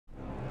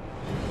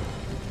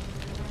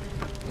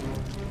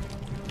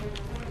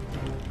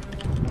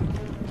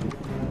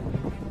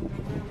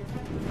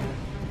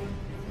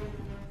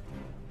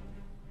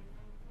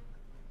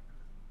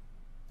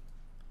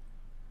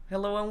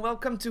Hello and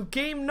welcome to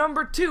game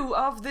number 2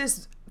 of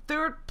this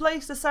third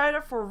place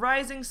decider for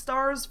Rising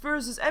Stars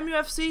versus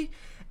MUFC.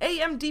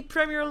 AMD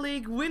Premier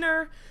League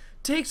winner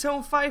takes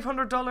home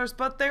 $500,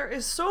 but there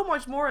is so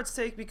much more at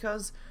stake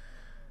because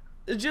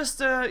just,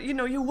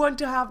 you want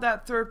to have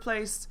that third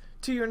place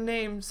to your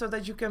name so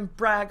that you can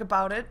brag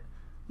about it.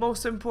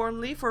 Most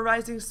importantly for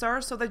Rising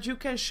Stars, so that you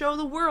can show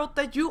the world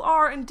that you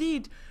are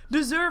indeed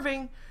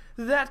deserving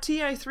that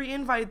TI3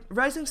 invite.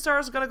 Rising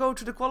Stars are gonna go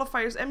to the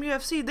qualifiers.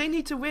 MUFC, they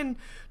need to win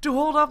to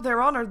hold up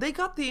their honor. They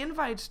got the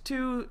invite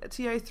to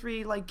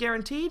TI3 like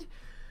guaranteed.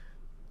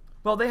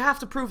 Well, they have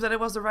to prove that it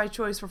was the right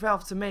choice for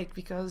Valve to make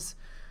because,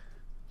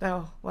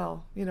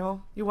 well,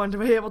 you want to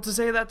be able to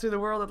say that to the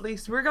world at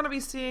least. We're gonna be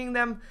seeing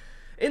them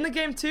in the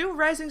game 2,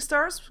 Rising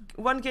Stars,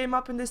 one game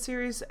up in this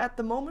series at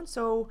the moment,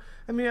 so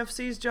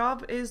MUFC's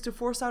job is to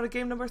force out a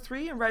game number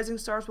 3, and Rising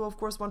Stars will of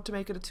course want to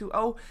make it a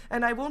 2-0,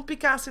 and I won't be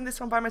casting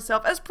this one by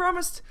myself. As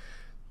promised,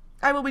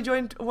 I will be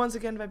joined once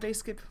again by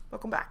Basskip.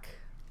 Welcome back.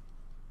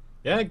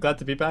 Yeah, glad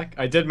to be back.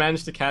 I did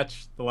manage to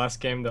catch the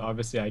last game, though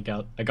obviously I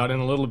got in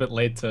a little bit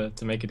late to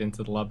make it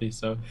into the lobby,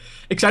 so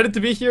excited to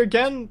be here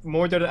again.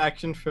 More Dota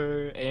action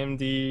for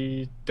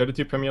AMD Dota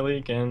 2 Premier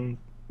League, and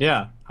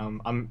yeah,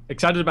 I'm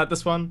excited about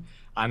this one.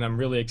 And I'm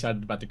really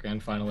excited about the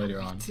grand final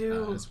later on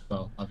as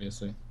well,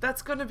 obviously.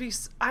 That's gonna be.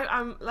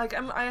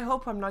 I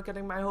hope I'm not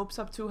getting my hopes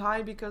up too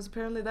high because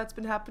apparently that's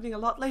been happening a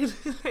lot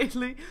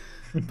lately.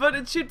 But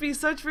it should be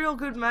such real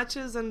good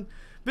matches, and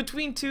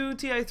between two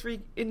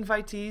TI3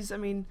 invitees, I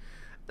mean,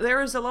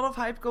 there is a lot of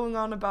hype going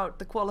on about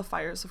the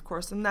qualifiers, of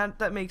course, and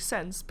that makes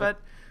sense.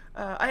 But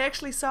I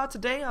actually saw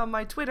today on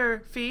my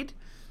Twitter feed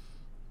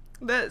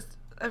that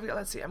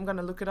let's see, I'm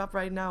gonna look it up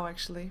right now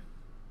actually,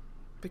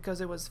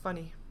 because it was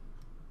funny.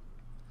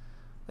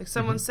 Like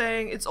someone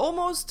saying it's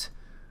almost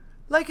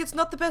like it's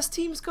not the best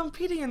teams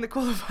competing in the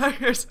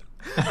qualifiers.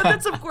 And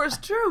that's of course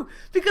true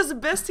because the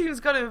best teams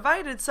got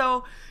invited.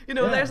 So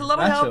there's a lot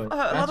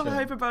of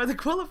hype about the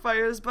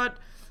qualifiers. But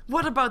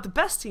what about the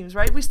best teams,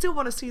 right? We still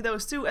want to see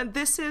those too, and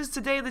this is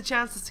today the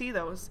chance to see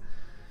those.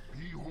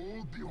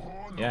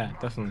 Yeah,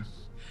 definitely.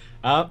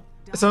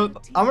 So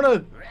I'm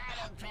gonna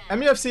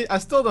MUFC. I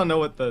still don't know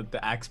what the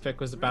axe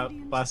pick was about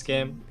last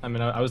game. I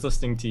mean, I was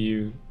listening to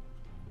you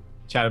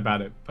chat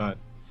about it, but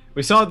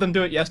we saw them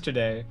do it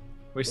yesterday.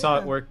 We saw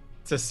it work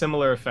to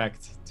similar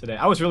effect today.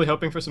 I was really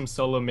hoping for some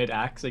solo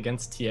mid-axe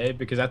against TA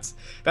because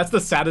that's the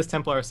saddest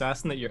Templar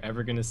assassin that you're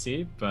ever gonna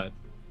see. But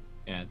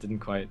yeah, it didn't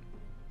quite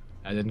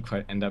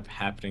end up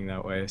happening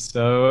that way.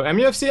 So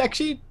MUFC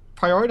actually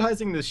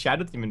prioritizing the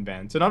Shadow Demon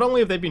ban. So not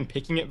only have they been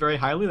picking it very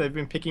highly, they've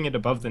been picking it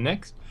above the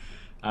Nyx.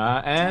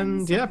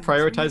 And yeah,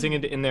 prioritizing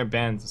it in their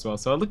bans as well.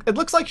 So it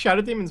looks like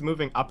Shadow Demon's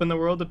moving up in the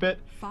world a bit,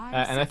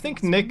 and I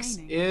think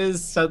Nyx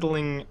is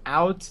settling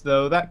out,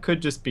 though that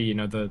could just be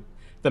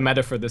the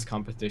meta for this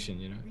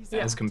competition,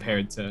 as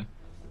compared to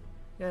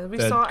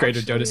the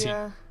greater Dota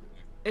scene.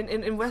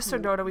 In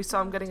Western Dota, we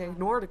saw him getting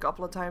ignored a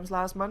couple of times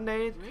last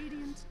Monday.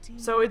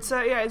 So it's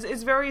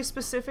it's very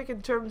specific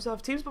in terms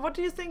of teams. But what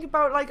do you think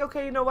about, like,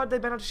 okay, you know what, they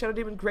banned out Shadow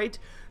Demon, great.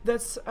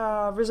 That's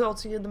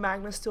resulting in the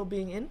Magnus still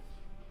being in.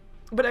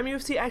 But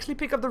MUFC actually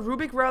pick up the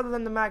Rubik rather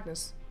than the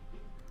Magnus.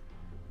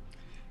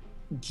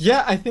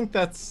 Yeah, I think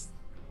that's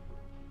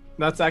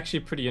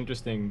actually pretty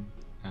interesting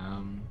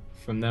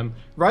from them.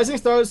 Rising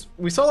Stars,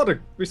 we saw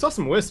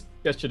some Wisp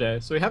yesterday,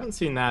 so we haven't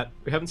seen that.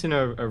 We haven't seen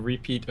a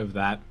repeat of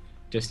that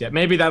just yet.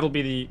 Maybe that'll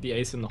be the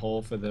ace in the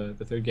hole for the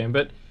third game.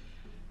 But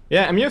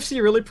yeah,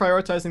 MUFC really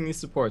prioritizing these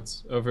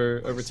supports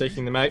over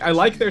taking the Mag. I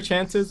like their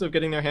chances of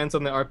getting their hands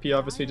on the RP,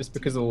 obviously, just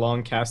because of the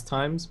long cast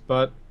times,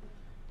 but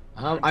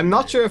I'm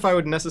not sure if I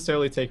would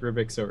necessarily take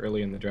Rubik so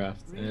early in the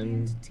draft.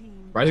 And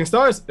Rising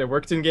Stars, they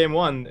worked in game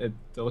 1.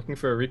 They're looking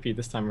for a repeat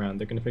this time around.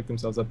 They're going to pick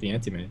themselves up the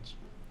anti-mage.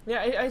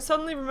 Yeah, I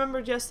suddenly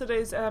remembered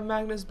yesterday's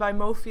Magnus by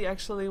Mofi,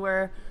 actually,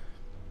 where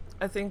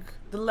I think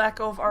the lack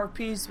of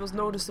RPs was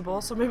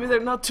noticeable. So maybe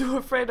they're not too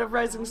afraid of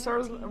Rising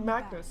Stars or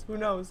Magnus. Who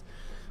knows?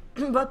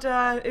 But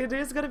it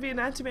is going to be an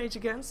anti-mage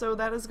again, so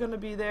that is going to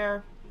be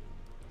their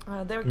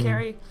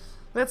carry.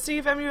 Let's see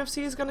if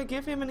MUFC is going to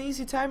give him an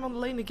easy time on the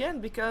lane again,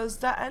 because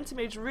that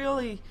anti-mage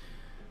really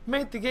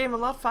made the game a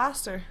lot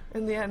faster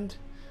in the end.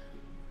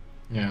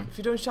 Yeah. If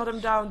you don't shut him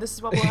down, this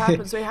is what will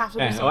happen, so you have to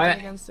do something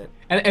against it.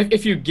 And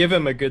if you give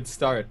him a good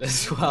start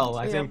as well,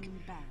 I think,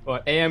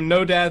 AM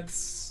no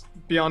deaths,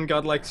 beyond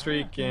godlike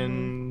streak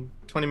in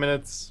 20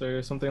 minutes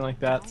or something like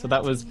that. So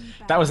that was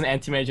an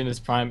anti-mage in his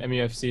prime.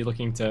 MUFC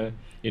looking to,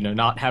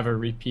 not have a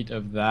repeat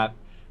of that.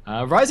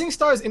 Rising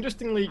Stars,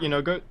 interestingly,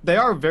 they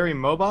are very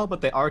mobile,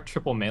 but they are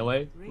triple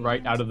melee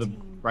right out of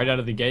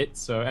the gate.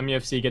 So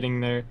MUFC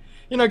getting their,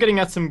 getting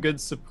at some good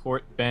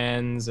support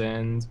bans,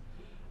 and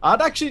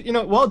I'd actually,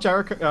 while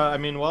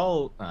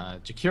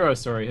Jakiro,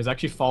 sorry, has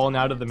actually fallen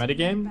out of the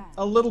metagame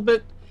a little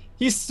bit.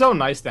 He's so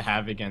nice to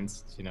have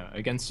against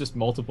just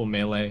multiple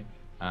melee.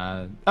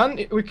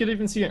 And we could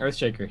even see an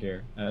Earthshaker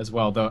here as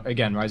well. Though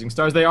again, Rising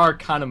Stars, they are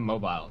kind of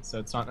mobile, so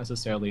it's not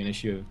necessarily an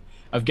issue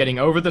of getting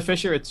over the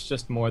Fissure. It's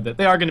just more that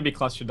they are going to be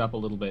clustered up a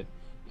little bit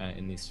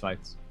in these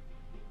fights.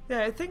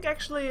 Yeah, I think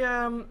actually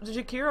the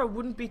Jakiro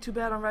wouldn't be too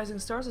bad on Rising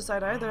Stars'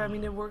 side either. I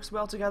mean, it works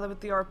well together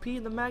with the RP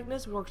and the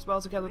Magnus, it works well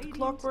together with the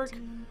Clockwork.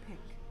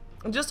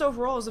 And just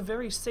overall is a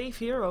very safe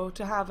hero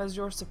to have as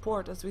your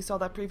support, as we saw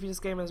that previous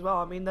game as well.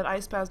 I mean, that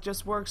Ice Path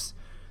just works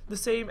the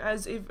same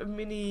as if a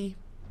mini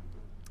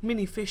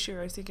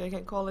Fisher, I think I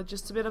can call it.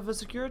 Just a bit of a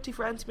security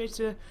for Antimate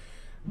to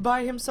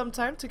buy him some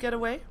time to get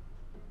away.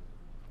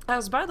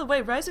 As by the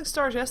way, Rising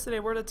Stars yesterday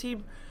were the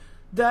team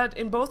that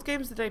in both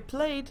games that they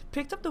played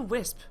picked up the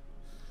Wisp.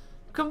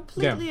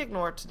 Completely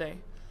ignored today.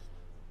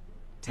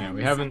 Yeah,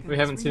 we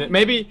haven't seen it.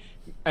 Maybe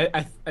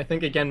I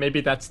think again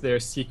maybe that's their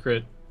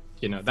secret,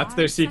 you know, that's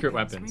their secret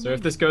weapon. So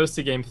if this goes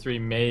to game 3,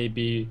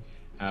 maybe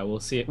we'll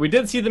see it. We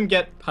did see them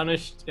get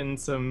punished in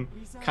some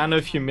kind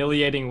of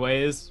humiliating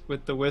ways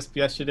with the Wisp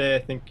yesterday. I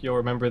think you'll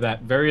remember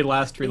that very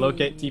last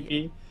relocate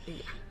TP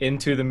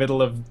into the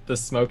middle of the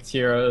smoked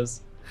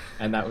heroes,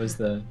 and that was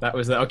the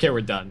okay,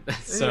 we're done.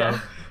 So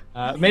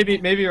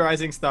maybe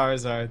Rising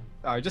Stars are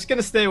just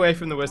gonna stay away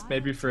from the Wisp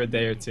maybe for a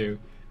day or two,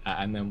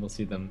 and then we'll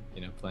see them,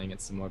 you know, playing it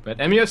some more. But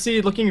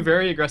MUFC looking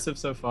very aggressive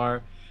so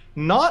far.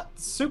 Not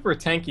super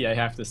tanky, I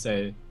have to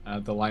say,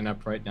 the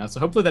lineup right now. So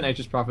hopefully that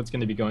Nature's Prophet's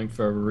going to be going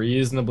for a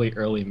reasonably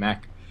early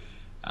mech.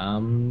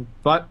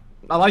 But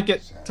I like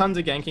it. Tons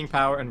of ganking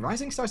power. And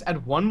Rising Stars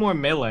add one more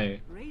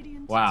melee.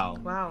 Wow.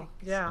 Wow,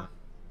 yeah.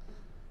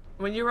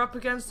 When you're up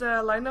against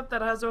a lineup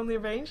that has only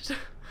ranged,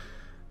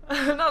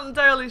 I'm not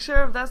entirely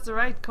sure if that's the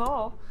right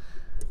call.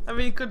 I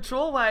mean,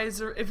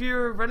 control-wise, if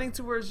you're running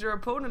towards your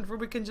opponent,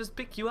 Ruby can just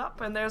pick you up,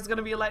 and there's going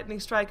to be a Lightning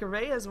Strike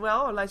Array as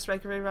well, or Light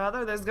Strike Array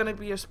rather. There's going to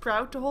be a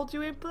Sprout to hold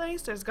you in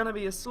place. There's going to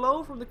be a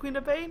Slow from the Queen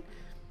of Pain.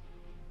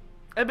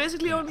 And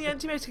basically only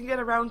Antimates can get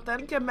around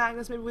then, get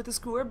Magnus maybe with a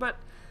Skewer, but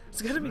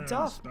it's going to be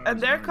tough.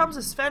 And there comes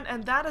a Sven,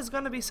 and that is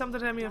going to be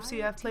something that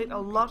MUFC have played a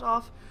lot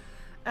of.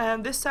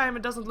 And this time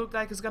it doesn't look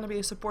like it's going to be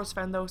a support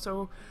Sven though,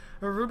 so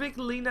a Rubik,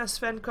 Lina,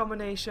 Sven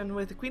combination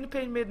with the Queen of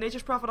Pain mid,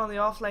 Nature's Prophet on the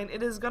offlane,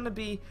 it is going to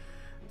be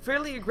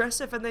fairly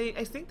aggressive, and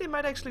I think they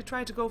might actually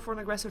try to go for an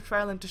aggressive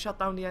trial and to shut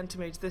down the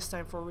Antimates this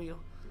time for real.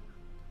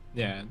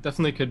 Yeah,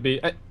 definitely could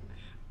be.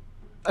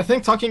 I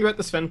think talking about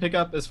the Sven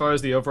pickup as far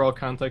as the overall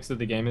context of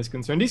the game is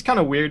concerned, he's kind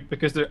of weird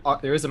because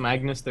there is a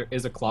Magnus, there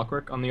is a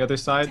Clockwork on the other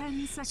side.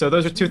 So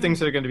those are two things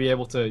that are going to be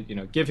able to, you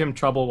know, give him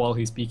trouble while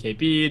he's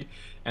BKB'd,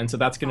 and so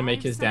that's going to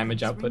make his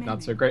damage output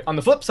not so great. On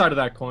the flip side of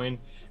that coin,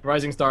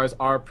 Rising Stars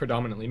are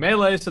predominantly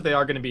melee, so they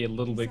are going to be a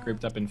little bit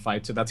grouped up in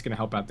fight, so that's going to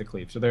help out the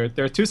cleave. So there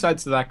are two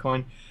sides to that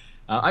coin.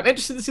 I'm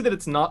interested to see that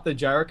it's not the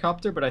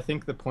Gyrocopter, but I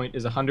think the point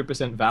is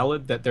 100%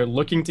 valid, that they're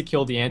looking to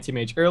kill the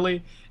Anti-Mage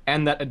early,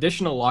 and that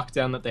additional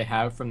lockdown that they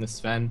have from the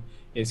Sven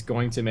is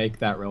going to make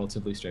that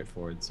relatively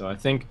straightforward. So I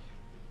think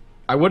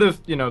I would have,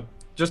 you know,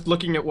 just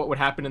looking at what would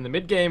happen in the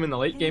mid-game and the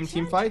late-game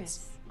team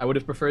fights, I would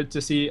have preferred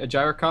to see a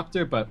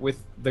Gyrocopter, but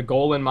with the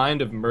goal in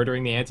mind of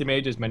murdering the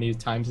Anti-Mage as many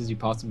times as you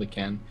possibly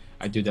can,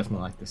 I do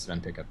definitely like the Sven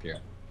pickup here.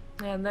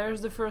 And there's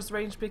the first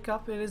range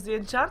pickup. It is the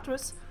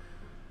Enchantress.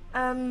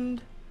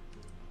 And,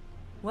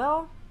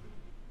 well,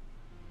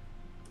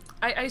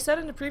 I said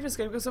in the previous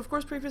game, because of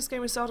course previous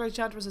game we saw the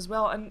Enchantress as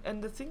well,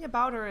 and the thing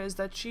about her is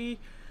that she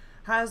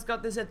has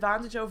got this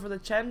advantage over the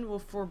Chen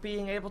for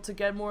being able to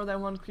get more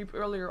than one creep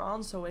earlier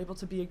on, so able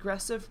to be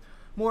aggressive,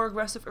 more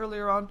aggressive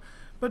earlier on.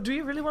 But do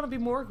you really want to be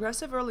more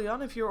aggressive early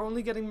on if you're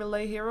only getting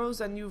melee heroes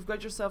and you've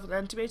got yourself an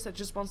Anti-Mage that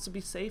just wants to be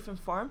safe and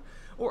farm?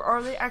 Or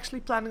are they actually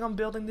planning on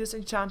building this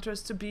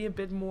Enchantress to be a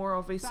bit more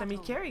of a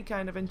semi-carry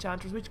kind of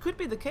Enchantress? Which could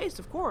be the case,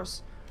 of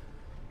course.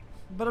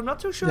 But I'm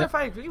not too sure if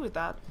I agree with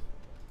that.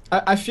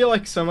 I feel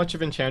like so much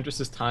of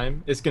Enchantress's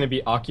time is going to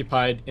be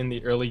occupied in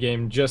the early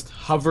game just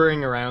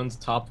hovering around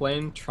top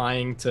lane,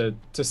 trying to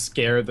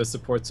scare the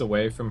supports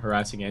away from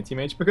harassing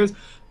Anti-Mage, because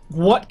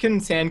what can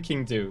Sand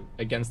King do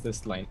against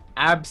this lane?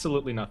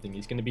 Absolutely nothing.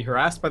 He's going to be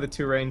harassed by the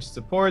two ranged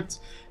supports.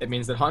 It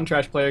means that Hot and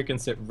Trash player can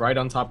sit right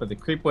on top of the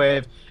creep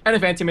wave. And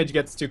if Anti-Mage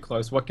gets too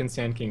close, what can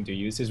Sand King do?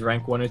 Use his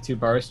rank 1 or 2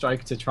 bar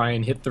strike to try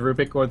and hit the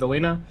Rubik or the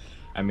Lina?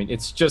 I mean,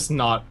 it's just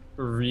not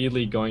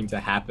really going to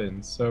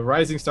happen. So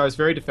Rising Star is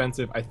very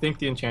defensive. I think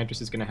the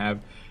Enchantress is going to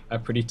have a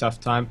pretty tough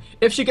time.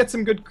 If she gets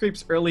some good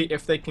creeps early,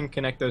 if they can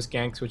connect those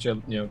ganks, which are,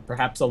 you know,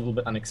 perhaps a little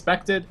bit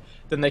unexpected,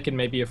 then they can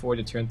maybe afford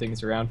to turn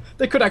things around.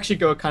 They could actually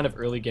go a kind of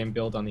early game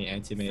build on the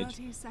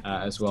Anti-Mage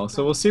as well.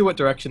 So we'll see what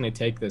direction they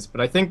take this.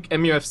 But I think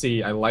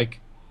MUFC, I like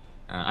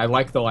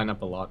the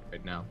lineup a lot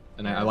right now,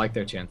 and I like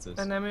their chances.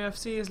 And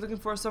MUFC is looking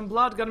for some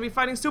blood. Gonna be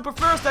fighting Super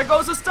first. There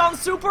goes a stun.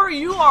 Super,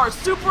 you are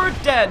super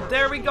dead.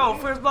 There we go.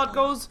 First blood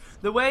goes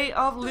the way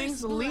of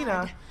Link's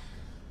Lina.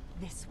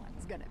 This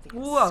one's gonna be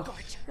whoa.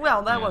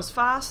 Well, that was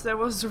fast. That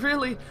was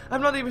really...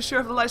 I'm not even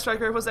sure if the Light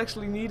Striker was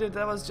actually needed.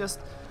 That was just...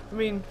 I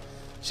mean,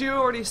 she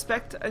already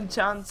spec'd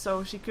Enchant,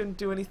 so she couldn't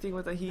do anything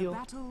with a heal. The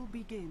battle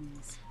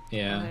begins.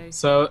 Yeah,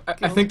 so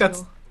I think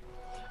that's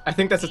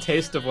a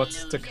taste of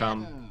what's to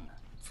come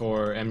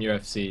for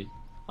MUFC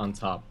on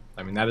top.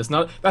 I mean,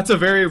 that's a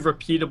very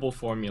repeatable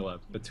formula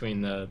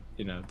between the,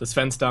 you know, the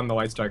Sven stun, the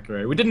Light Striker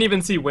array. We didn't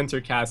even see Winter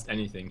cast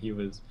anything. He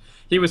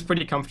was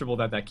pretty comfortable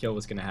that kill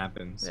was going to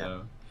happen.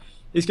 So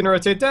he's going to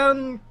rotate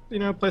down, you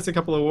know, place a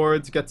couple of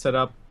wards, get set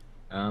up.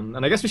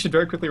 And I guess we should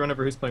very quickly run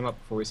over who's playing what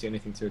before we see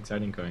anything too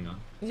exciting going on.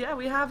 Yeah,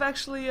 we have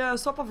actually a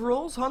swap of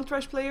roles.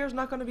 Huntress player is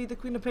not going to be the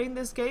Queen of Pain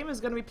this game,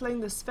 is going to be playing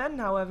the Sven,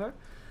 however.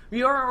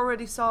 We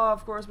already saw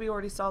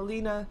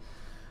Lina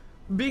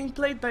being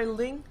played by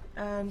Ling,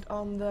 and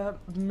on the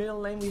middle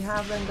lane we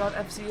have then got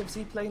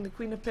FC playing the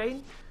Queen of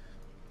Pain.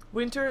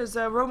 Winter is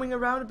roaming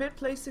around a bit,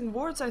 placing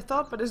wards, I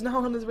thought, but is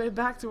now on his way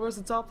back towards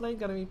the top lane,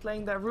 gonna be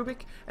playing that Rubik.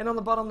 And on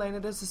the bottom lane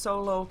it is a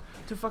solo,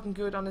 too fucking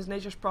good on his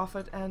Nature's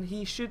Prophet, and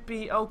he should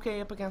be okay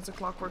up against the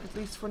Clockwork, at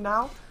least for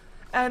now.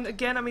 And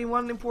again, I mean,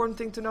 one important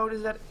thing to note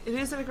is that it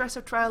is an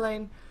aggressive trial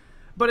lane,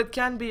 but it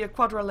can be a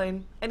quadra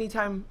lane any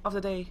time of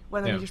the day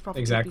when the Nature's Prophet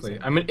exactly. TPs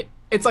in. I mean,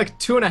 it's like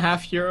 2.5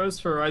 heroes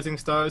for Rising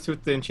Stars,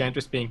 with the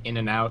Enchantress being in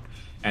and out,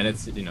 and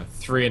it's, you know,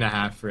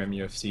 3.5 for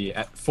MUFC,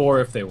 at 4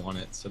 if they want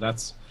it, so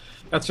that's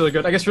really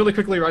good. I guess really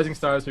quickly, Rising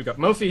Stars, we've got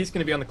Mofi, he's going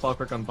to be on the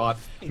Clockwork on bot.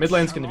 Mid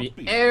lane's going to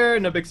be Air,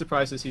 no big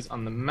surprises, he's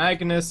on the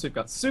Magnus. We've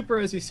got Super,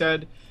 as you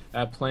said,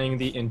 playing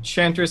the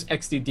Enchantress.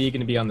 XDD going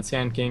to be on the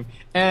Sand King.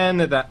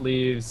 And that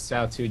leaves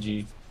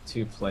Sao2G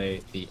to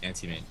play the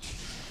Anti-Mage.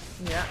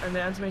 Yeah, and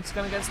the Anti-Mage is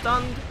going to get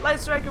stunned.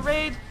 Light Strike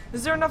Raid.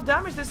 Is there enough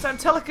damage this time?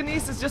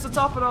 Telekinesis just to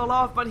top it all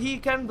off, but he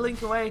can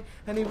blink away,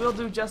 and he will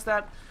do just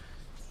that.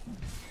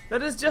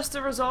 That is just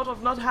a result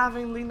of not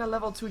having Lina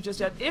level 2 just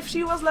yet. If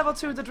she was level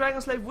 2, the Dragon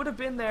Slave would have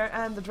been there,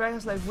 and the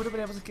Dragon Slave would have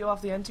been able to kill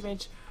off the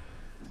Anti-Mage.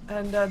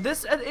 And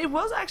it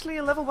was actually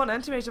a level 1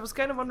 Anti-Mage. I was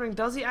kind of wondering,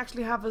 does he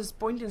actually have his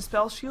point in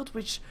Spell Shield,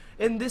 which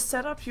in this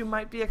setup you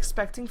might be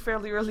expecting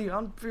fairly early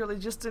on, purely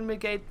just to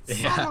negate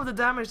some of the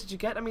damage that you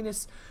get. I mean,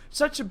 it's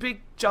such a big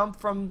jump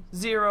from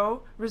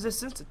 0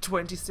 resistance to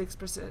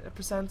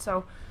 26%,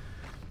 so...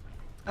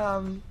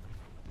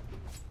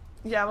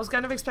 yeah, I was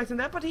kind of expecting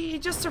that, but he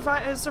just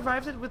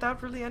survived it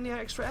without really any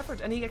extra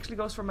effort, and he actually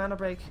goes for Mana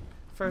Break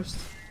first.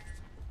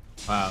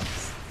 Wow,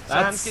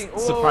 that's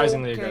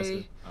surprisingly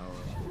aggressive. Oh.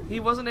 He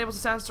wasn't able to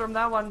Sandstorm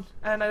that one,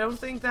 and I don't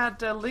think that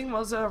Ling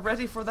was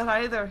ready for that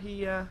either.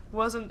 He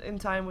wasn't in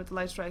time with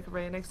Light Strike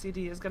Array, and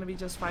XCD is going to be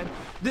just fine.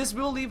 This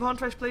will leave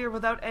Huntress player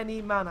without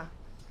any mana.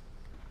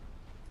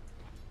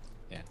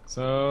 Yeah,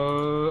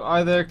 so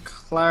are there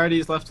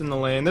clarities left in the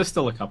lane? There's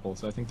still a couple,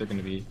 so I think they're going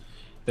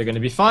to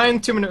be fine.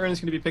 2-minute earn is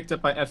going to be picked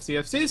up by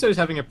FCFC, so he's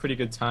having a pretty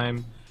good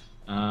time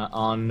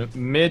on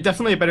mid.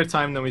 Definitely a better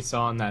time than we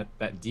saw on that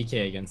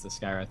DK against the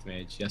Skywrath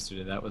Mage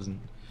yesterday.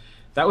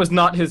 That was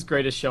not his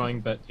greatest showing,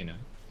 but, you know,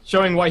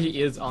 showing why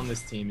he is on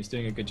this team. He's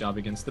doing a good job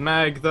against the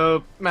Mag,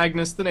 though.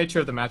 Magnus, the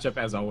nature of the matchup,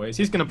 as always.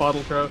 He's going to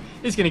Bottle Crow,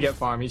 he's going to get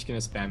farm, he's going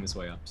to spam his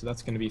way up, so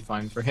that's going to be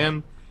fine for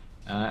him.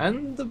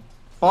 And the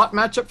bot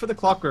matchup for the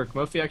Clockwork.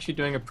 Mofi actually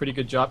doing a pretty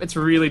good job. It's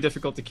really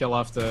difficult to kill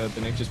off the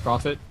Nature's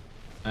Prophet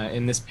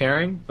in this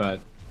pairing,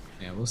 but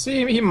yeah, we'll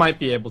see. He might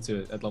be able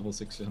to at level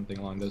 6 or something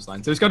along those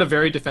lines. So he's got a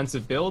very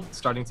defensive build,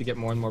 starting to get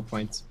more and more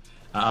points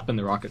up in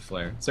the Rocket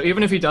Flare. So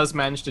even if he does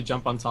manage to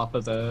jump on top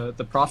of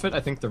the Prophet, I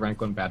think the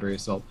rank 1 Battery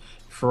Assault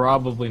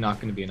probably not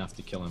going to be enough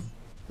to kill him.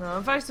 No,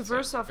 and vice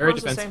versa, of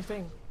course, the same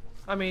thing.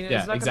 I mean,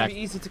 it's not going to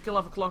be easy to kill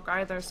off a Clock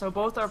either, so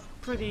both are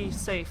pretty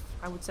safe,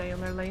 I would say,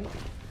 in their lane.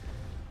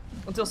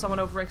 Until someone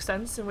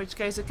overextends, in which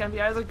case it can be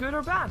either good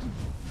or bad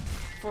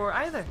for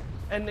either.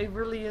 And it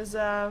really is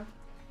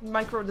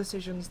micro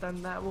decisions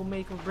then that will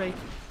make or break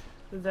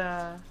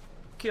the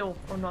kill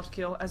or not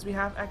kill, as we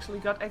have actually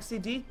got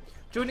XCD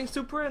joining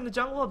Super in the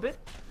jungle a bit,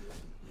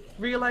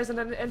 realizing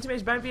that the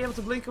Anti-Mage might be able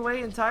to blink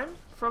away in time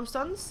from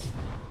stuns.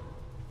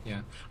 Yeah,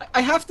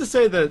 I have to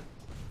say that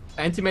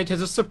Anti-Mage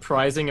has a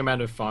surprising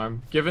amount of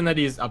farm, given that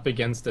he's up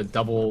against a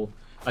double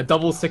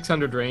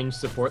 600 range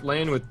support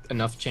lane with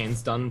enough chain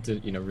stun to,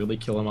 you know, really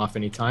kill him off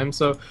any time.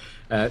 So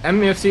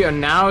MUFC are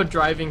now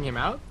driving him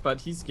out, but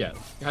he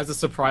has a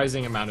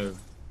surprising amount of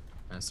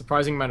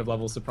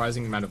levels,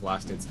 surprising amount of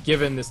last hits,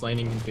 given this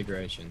laning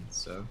configuration.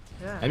 So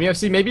yeah.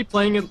 MUFC may be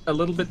playing a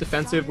little bit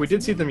defensive. We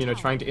did see them, you know,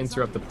 trying to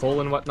interrupt the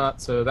pull and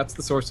whatnot, so that's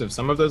the source of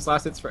some of those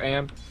last hits for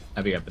AM.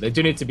 But they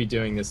do need to be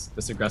doing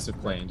this aggressive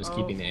play and just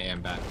keeping the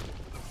AM back.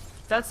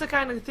 That's the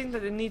kind of thing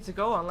that they need to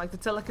go on, like the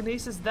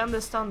telekinesis, then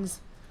the stuns.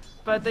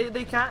 But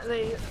they can't,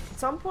 at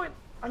some point,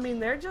 I mean,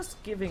 they're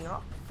just giving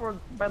up,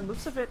 by the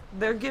looks of it.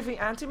 They're giving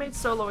Anti-Mage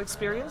solo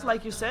experience,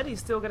 like you said, he's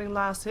still getting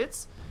last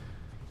hits.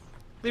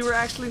 They were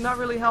actually not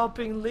really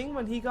helping Ling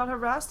when he got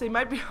harassed. They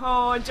might be...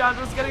 Oh,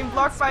 Enchantress getting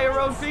blocked by her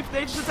own creep.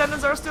 Nature's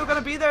Attendants are still going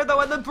to be there, though.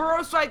 And the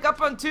Burrow Strike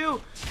up on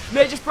 2.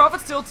 Nature's Prophet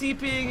still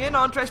TPing in.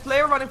 On-Trash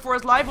player running for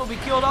his life. Will be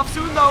killed off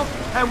soon, though.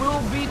 And will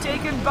be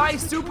taken by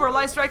Super.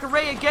 Light Strike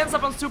Array against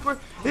up on Super.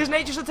 His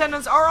Nature's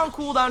Attendants are on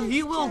cooldown.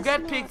 He will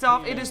get picked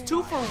off. It is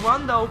 2 for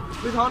 1, though,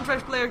 with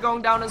On-Trash player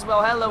going down as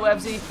well. Hello,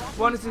 FZ.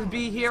 Wanted to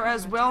be here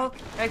as well.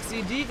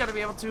 XCD got to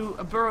be able to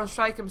Burrow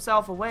Strike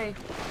himself away.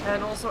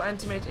 And also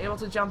Anti-Mage able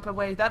to jump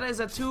away. That is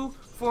a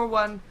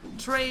 2-for-1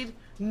 trade.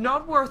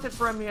 Not worth it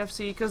for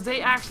MUFC because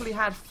they actually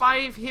had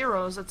 5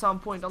 heroes at some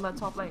point on that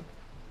top lane.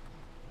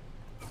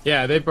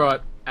 Yeah, they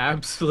brought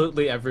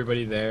absolutely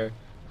everybody there.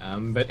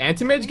 But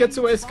Anti-Mage gets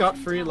away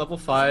scot-free, level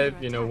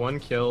 5, you know, 1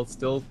 kill,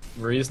 still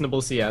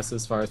reasonable CS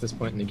as far as this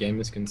point in the game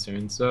is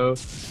concerned. So,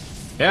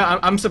 yeah,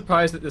 I'm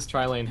surprised that this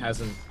tri-lane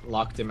hasn't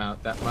locked him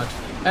out that much.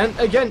 And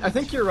again, I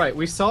think you're right.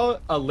 We saw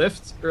a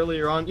lift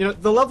earlier on. You know,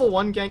 the level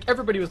 1 gank,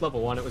 everybody was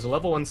level 1. It was a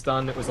level 1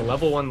 stun, it was a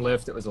level 1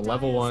 lift, it was a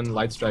level 1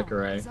 light strike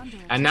array.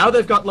 And now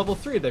they've got level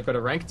 3. They've got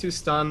a rank 2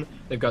 stun,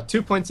 they've got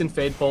 2 points in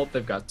Fade Bolt,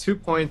 they've got 2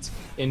 points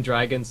in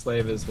Dragon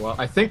Slave as well.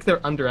 I think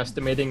they're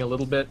underestimating a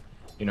little bit,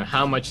 you know,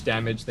 how much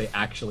damage they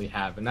actually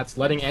have. And that's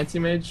letting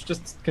Anti-Mage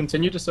just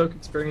continue to soak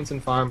experience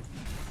and farm.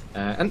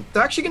 And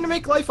they're actually going to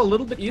make life a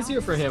little bit easier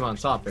for him on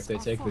top if they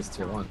take this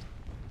tier 1.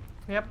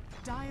 Yep.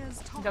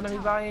 Gonna be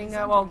buying,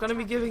 well, gonna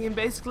be giving him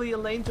basically a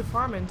lane to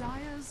farm in.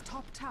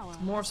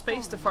 More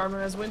space to farm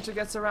in as Winter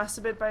gets harassed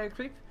a bit by a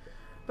creep.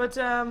 But,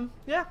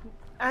 yeah.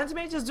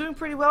 Anti-Mage is doing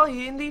pretty well.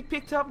 He indeed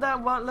picked up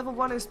that level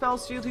 1 in Spell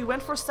Shield. He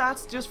went for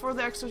stats just for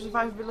the extra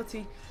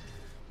survivability.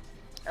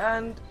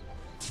 And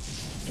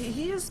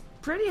he is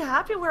pretty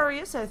happy where he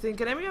is, I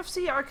think. And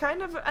MUFC are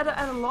kind of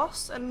at a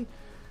loss, and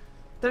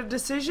their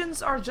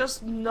decisions are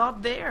just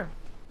not there.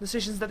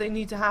 Decisions that they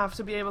need to have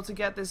to be able to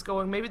get this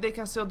going. Maybe they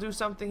can still do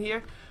something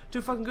here.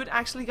 Too fucking good.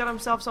 Actually got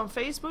himself some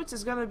phase boots.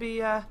 Is gonna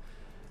be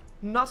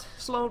not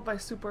slowed by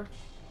super.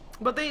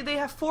 But they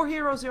have 4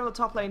 heroes here on the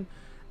top lane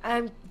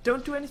and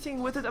don't do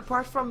anything with it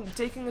apart from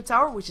taking a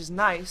tower, which is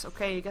nice.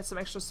 Okay, you get some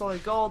extra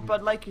solid gold,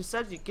 but like you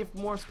said, you give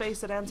more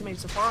space at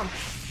Anti-Mage to farm.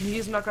 And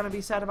he's not gonna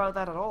be sad about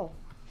that at all.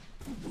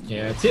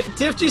 Yeah,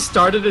 TFG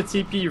started a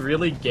TP,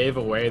 really gave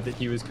away that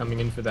he was coming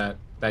in for that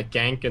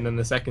gank, and then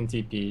the second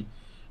TP,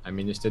 I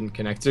mean, just didn't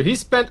connect. So he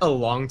spent a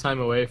long time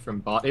away from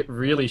bot. It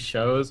really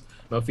shows.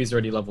 Mofi's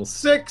already level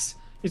 6.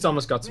 He's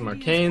almost got some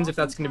arcanes if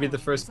that's going to be the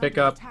first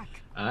pickup.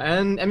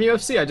 And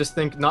MUFC, I just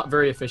think, not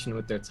very efficient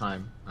with their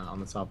time on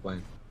the top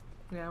lane.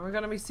 Yeah, we're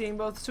going to be seeing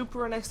both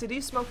Super and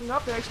XTD smoking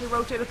up. They actually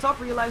rotate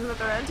top, realizing that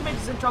their Anti-Mage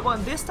is in trouble,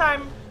 and this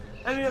time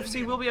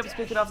MUFC will be able to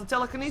pick it up. The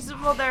telekinesis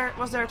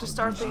was there to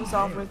start things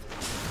off with,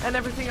 and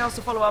everything else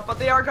to follow up. But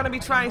they are going to be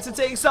trying to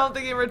take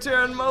something in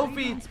return.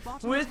 Mofi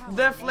with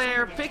the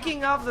flare,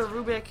 picking up the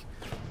Rubik.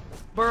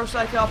 Burrow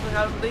Strike helping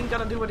out. Link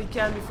gonna do what he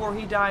can before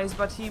he dies,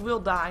 but he will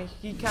die.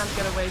 He can't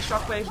get away.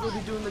 Shockwaves will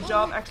be doing the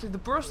job. Actually, the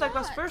Burrow Strike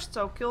was first,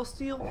 so kill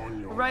steal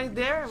right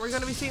there. We're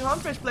gonna be seeing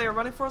Huntress player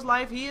running for his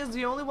life. He is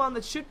the only one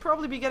that should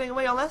probably be getting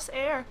away, unless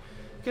Air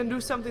can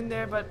do something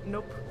there, but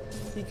nope.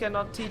 He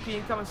cannot TP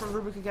and coming from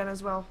Rubik again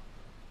as well.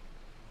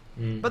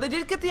 But they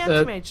did get the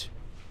Anti-Mage.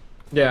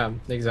 Yeah,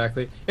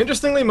 exactly.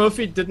 Interestingly,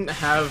 Mofi didn't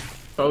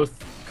have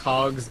both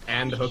Cogs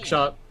and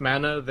Hookshot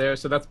mana there,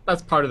 so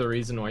that's part of the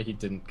reason why he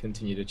didn't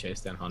continue to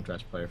chase down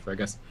Huntrash player. For I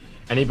guess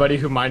anybody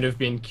who might have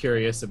been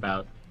curious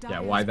about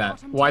why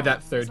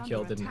that third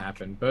kill didn't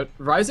happen. But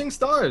Rising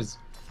Stars,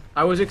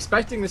 I was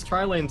expecting this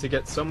tri-lane to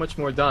get so much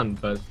more done,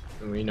 but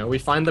you know, we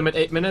find them at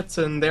 8 minutes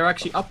and they're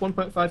actually up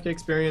 1.5k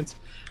experience.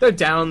 They're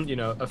down, you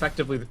know,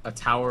 effectively a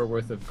tower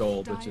worth of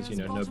gold, which is, you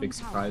know, no big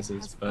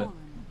surprises. But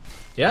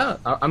yeah,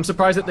 I'm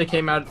surprised that they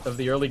came out of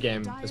the early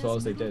game as well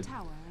as they did.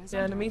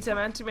 Yeah, in the meantime,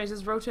 Anti-Mage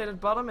is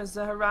rotated bottom, is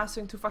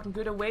harassing too fucking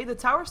good away. The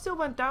tower still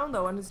went down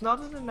though, and it's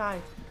not a deny.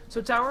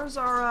 So towers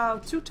are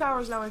 2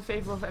 towers now in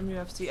favor of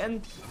MUFC.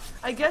 And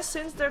I guess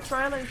since their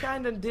trial and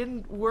kinda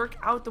didn't work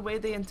out the way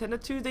they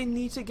intended to, they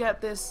need to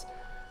get this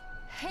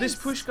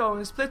push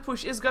going. Split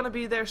push is gonna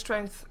be their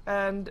strength,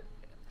 and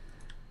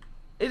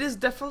it is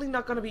definitely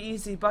not gonna be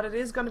easy, but it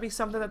is gonna be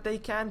something that they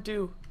can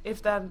do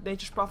if that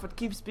Nature's Prophet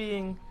keeps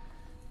being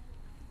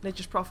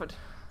Nature's Prophet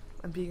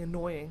and being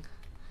annoying.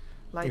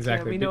 Like,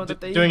 exactly. We know that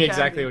they doing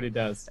exactly what he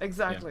does.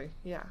 Exactly,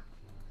 yeah.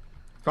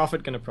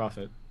 Profit gonna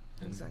profit.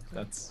 And exactly.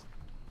 That's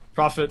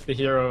Profit the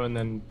hero, and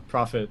then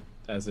profit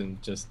as in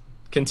just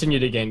continue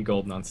to gain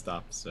gold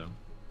non-stop. So,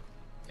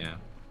 yeah.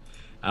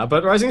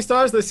 But Rising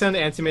Stars, they send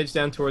Anti-Mage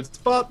down towards the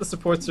spot. The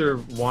supports are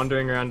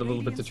wandering around a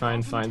little bit to try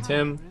and find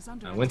him.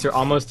 Winter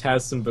almost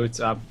has some boots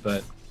up,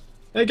 but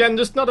again,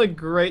 just not a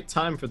great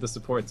time for the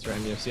supports for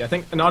MUFC. I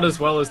think not as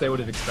well as they would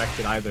have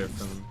expected either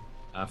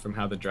from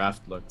how the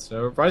draft looked.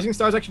 So Rising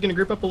Stars actually going to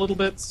group up a little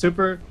bit.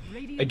 Super,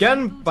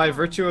 again, by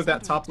virtue of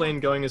that top lane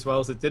going as well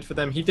as it did for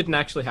them, he didn't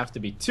actually have to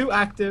be too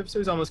active, so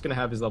he's almost going to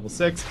have his level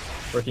 6,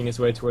 working his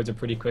way towards a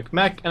pretty quick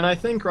mech, and I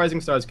think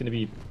Rising Stars is going to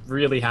be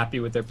really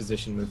happy with their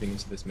position moving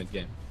into this mid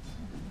game.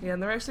 Yeah,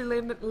 and they're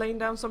actually laying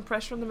down some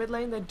pressure in the mid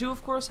lane. They do,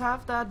 of course,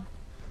 have that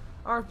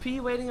RP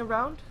waiting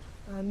around.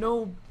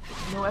 No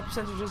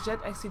epicenter just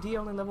yet. XCD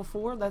only level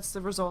 4. That's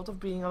the result of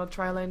being on a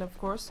tri lane, of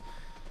course.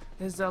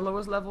 His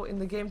lowest level in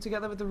the game,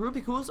 together with the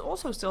Rubik, who is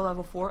also still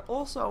level 4,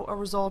 also a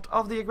result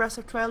of the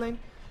aggressive trailing.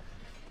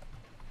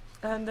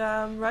 And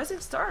Rising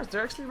Stars,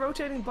 they're actually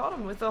rotating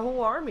bottom with the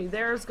whole army.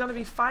 There's gonna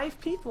be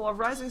 5 people of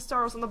Rising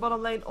Stars on the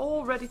bottom lane,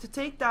 all ready to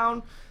take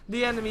down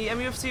the enemy.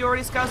 MUFC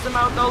already scouts them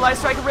out, though. Light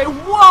Strike Array,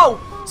 whoa!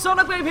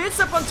 Sonic Wave hits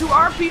up on 2,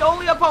 RP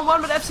only up on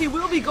 1, but FC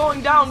will be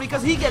going down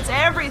because he gets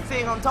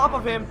everything on top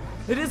of him.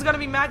 It is gonna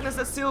be Magnus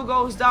that still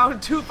goes down,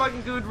 too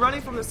fucking good.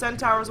 Running from the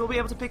Centaurs will be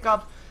able to pick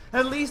up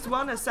at least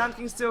one, as Sand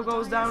King still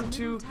goes down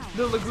to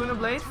the Laguna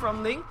Blade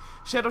from Ling.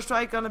 Shadow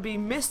Strike gonna be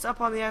missed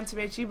up on the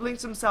anti-mage. He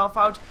blinks himself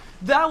out.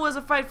 That was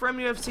a fight for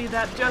MUFC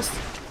that just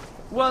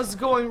was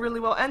going really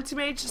well.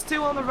 Anti-mage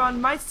still on the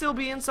run, might still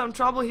be in some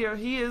trouble here.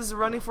 He is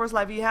running for his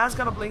life. He has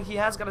got a blink, he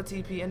has got a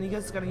TP, and he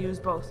is gonna use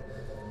both.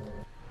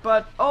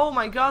 But oh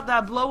my god,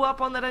 that blow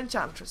up on that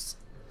Enchantress.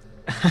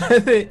 I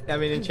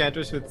mean,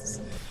 Enchantress with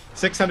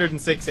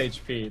 606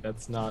 HP.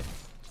 That's not.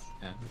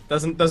 Yeah,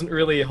 doesn't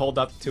really hold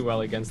up too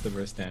well against the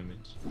burst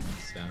damage.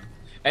 So,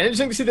 and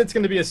interesting to see that's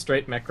going to be a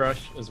straight mech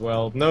rush as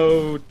well.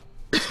 No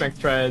strength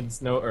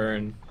treads, no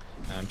urn.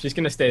 She's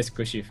going to stay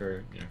squishy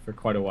for for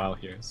quite a while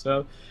here.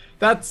 So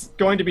that's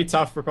going to be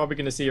tough. We're probably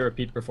going to see a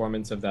repeat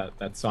performance of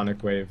that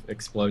Sonic Wave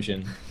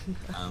explosion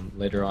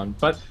later on.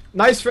 But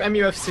nice for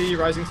MUFC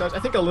Rising Stars. I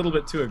think a little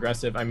bit too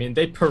aggressive. I mean,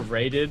 they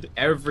paraded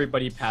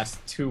everybody past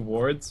 2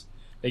 wards.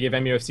 They gave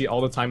MUFC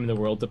all the time in the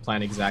world to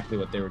plan exactly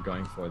what they were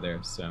going for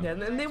there. So yeah,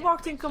 and they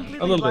walked in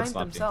completely blind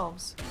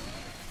themselves.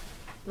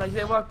 Like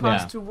they walked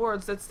past 2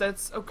 wards.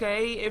 That's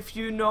okay if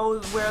you know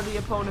where the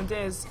opponent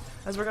is.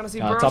 As we're gonna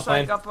see Burrow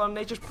Strike up on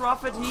Nature's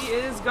Prophet. He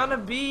is gonna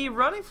be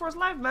running for his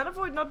life.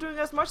 Manavoid not doing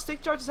as much.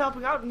 Stick Charge is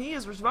helping out, and he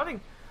is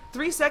running.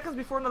 3 seconds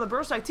before another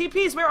Burrow Strike.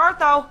 TPs, where art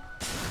thou?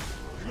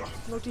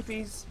 No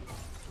TPs.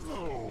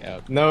 Yeah,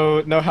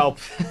 no help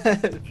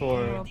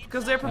for.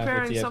 Because they're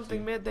preparing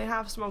something mid. They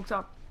have smoked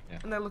up,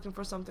 and they're looking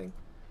for something.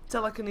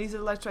 Telekinesis,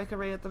 Light Strike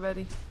Array at the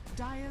ready.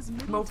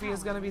 Mofi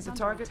is going to be the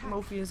target.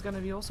 Mofi is going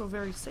to be also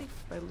very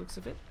safe by the looks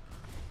of it.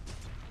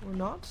 Or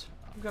not.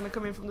 I'm going to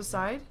come in from the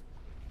side.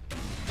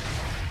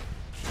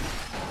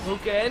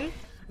 Hook in.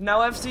 Now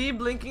FC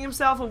blinking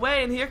himself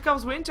away, and here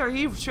comes Winter.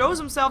 He shows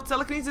himself.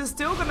 Telekinesis is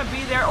still going to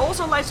be there.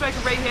 Also Light Strike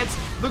Array hits.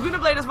 Laguna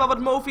Blade as well, but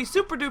Mofi,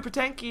 super duper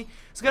tanky.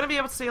 He's going to be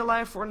able to stay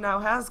alive for now.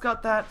 Has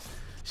got that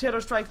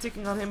Shadow Strike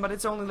ticking on him, but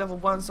it's only level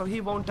 1, so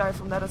he won't die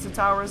from that, as the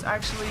tower is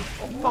actually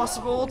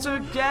possible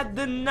to get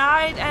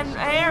denied, and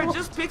Air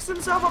just picks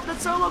himself up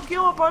that solo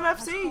kill upon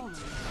FC.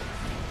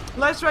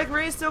 Light Strike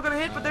Ray is still gonna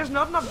hit, but there's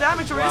not enough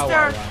damage, or is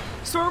there?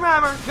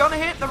 Stormhammer gonna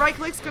hit, the right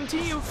clicks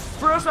continue.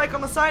 Burrow Strike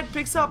on the side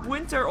picks up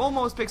Winter,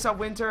 almost picks up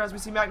Winter, as we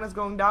see Magnus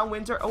going down.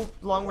 Winter, oh,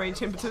 long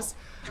range impetus.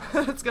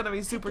 It's gonna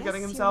be super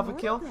getting himself a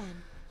kill.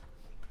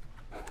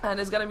 And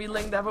it's gonna be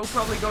Ling that will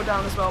probably go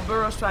down as well.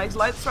 Burrow Strikes,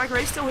 Light Strike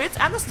Ray still hits,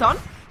 and the stun.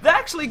 That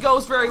actually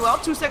goes very well.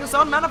 2 seconds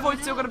stun. Mana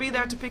Void's still gonna be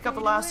there to pick up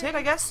the last hit,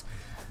 I guess.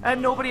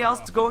 And nobody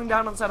else going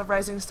down on the side of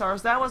Rising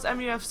Stars. That was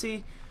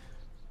MUFC.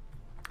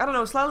 I don't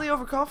know, slightly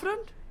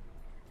overconfident?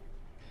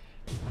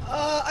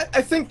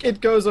 I think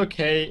it goes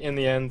okay in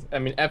the end. I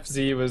mean,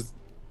 FZ was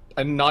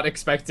not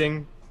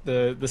expecting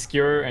the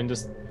skewer and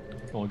just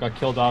got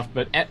killed off.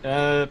 But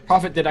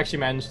Prophet did actually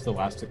manage to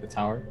last at the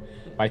tower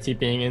by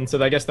TPing in,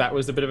 so I guess that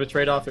was a bit of a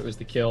trade-off. It was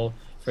the kill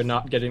for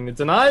not getting the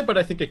deny, but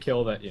I think a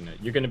kill that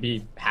you're going to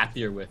be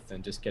happier with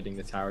than just getting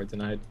the tower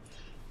denied.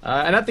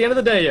 And at the end of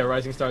the day, yeah,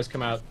 Rising Stars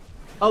come out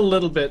a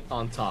little bit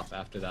on top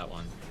after that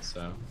one.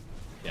 So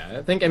yeah,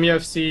 I think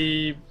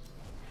MUFC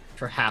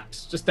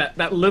perhaps just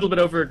that little bit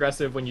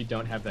over-aggressive when you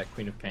don't have that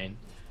Queen of Pain.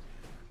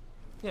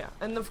 Yeah,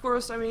 and of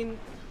course, I mean,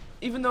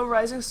 even though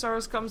Rising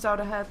Stars comes out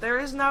ahead, there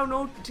is now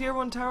no tier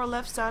 1 tower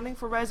left standing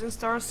for Rising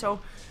Stars,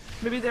 so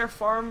maybe their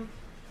farm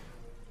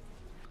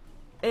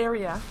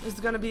area is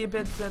going to be a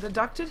bit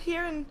deducted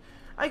here. And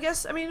I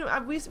guess, I mean,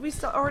 we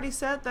already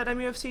said that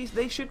MUFC,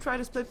 they should try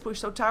to split push,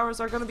 so towers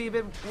are going to be a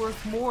bit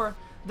worth more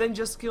than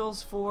just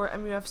kills for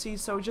MUFC,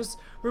 so just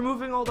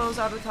removing all those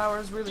outer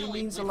towers really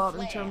means a lot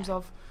in terms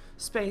of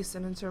space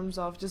and in terms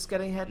of just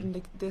getting ahead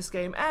in this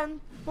game. And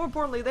more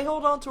importantly, they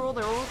hold on to all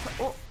their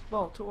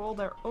own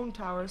their own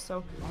towers,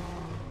 so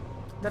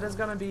that is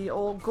gonna be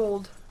all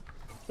gold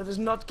that is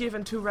not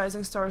given to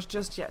Rising Stars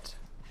just yet.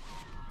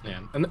 Yeah,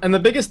 and the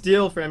biggest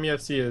deal for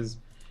MUFC is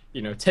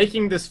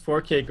taking this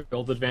 4K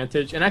gold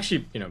advantage and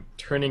actually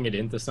turning it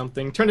into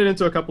something, turn it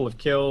into a couple of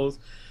kills,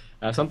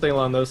 something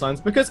along those lines,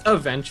 because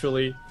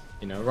eventually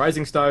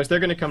Rising Stars, they're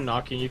going to come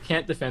knocking. You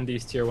can't defend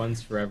these tier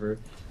 1s forever.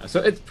 So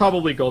it's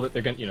probably gold that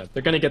they're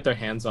going to get their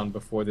hands on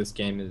before this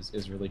game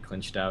is really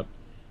clinched out.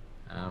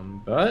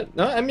 But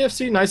no,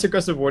 MUFC, nice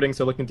aggressive warding,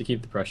 so looking to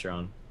keep the pressure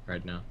on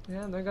right now.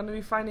 Yeah, they're going to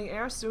be finding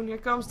air soon. Here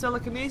comes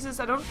Telekinesis.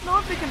 I don't know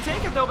if they can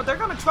take it though, but they're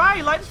going to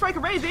try. Light Strike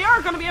Array, they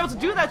are going to be able to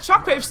do that.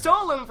 Shockwave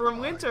stolen from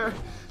Winter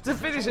to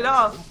finish it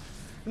off.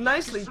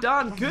 Nicely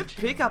done. Good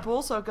pickup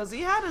also, because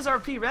he had his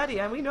RP ready,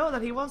 and we know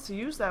that he wants to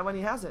use that when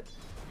he has it.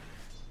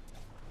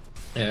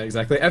 Yeah,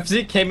 exactly.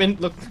 FZ came in,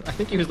 I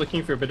think he was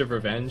looking for a bit of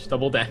revenge.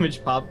 Double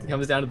damage pop,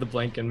 comes down to the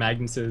blink, and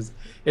Magnus is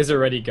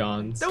already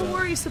gone. Don't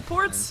worry,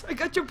 supports. I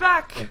got your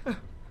back. Yeah.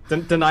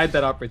 Denied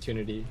that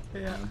opportunity.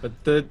 Yeah. But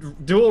the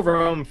dual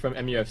roam from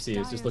MUFC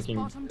is just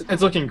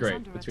looking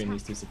great between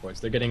these two supports.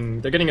 They're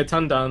getting a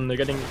ton done.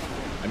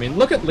 I mean,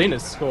 look at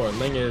Lena's score.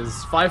 Ling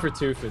is 5 for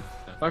 2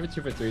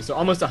 for 3, so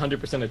almost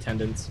 100%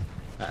 attendance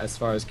as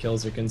far as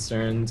kills are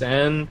concerned.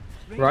 And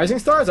Rising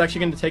Star is actually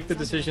going to take the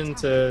decision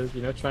to,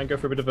 try and go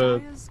for a bit of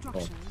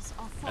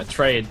a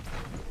trade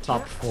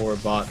top 4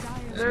 bot.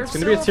 It's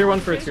going to be a tier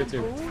 1 for a tier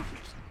 2.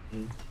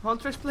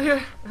 Huntress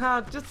player,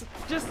 just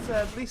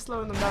at least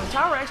slowing them down.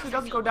 Tower actually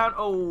doesn't go down.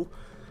 Oh,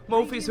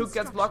 Mofi's hook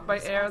gets blocked by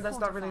air. That's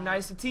not really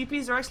nice. The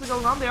TPs are actually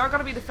going on. They are going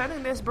to be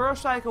defending this burrow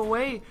strike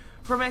away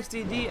from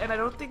XDD, and I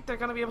don't think they're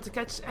going to be able to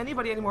catch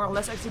anybody anymore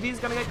unless XDD is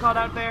going to get caught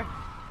out there.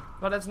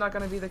 But that's not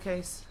going to be the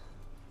case.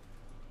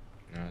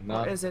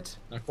 Or is it?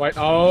 Not quite.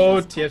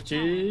 Oh,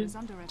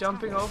 TFG.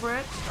 Jumping over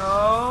it.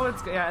 Oh,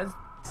 it's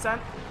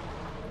Sand.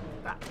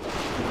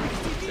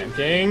 Sand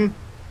King.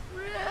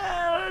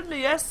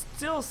 Yes,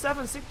 still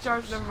 7-6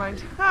 charge, never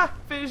mind. Ha!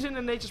 Vision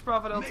and Nature's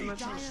Prophet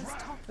ultimate.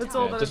 That's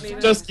all that it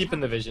needed. Just keeping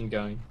the vision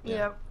going.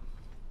 Yeah.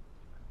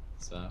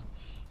 So,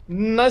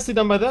 nicely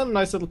done by them.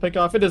 Nice little pick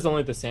off. It is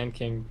only the Sand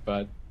King,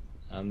 but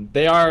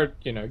they are,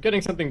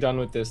 getting something done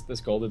with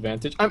this gold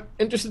advantage. I'm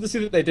interested to see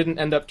that they didn't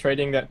end up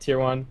trading that tier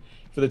 1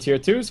 for the tier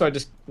 2, so I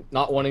just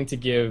not wanting to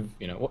give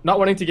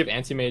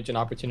Anti-Mage an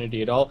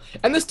opportunity at all.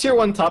 And this tier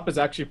 1 top is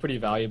actually pretty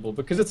valuable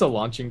because it's a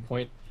launching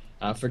point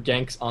for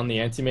ganks on the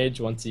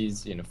Anti-Mage once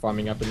he's,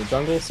 farming up in the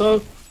jungle.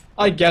 So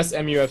I guess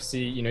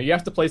MUFC, you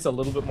have to place a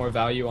little bit more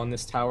value on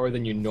this tower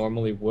than you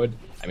normally would.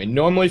 I mean,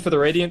 normally for the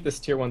Radiant, this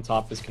tier 1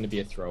 top is going to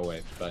be a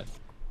throwaway, but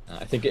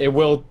I think it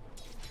will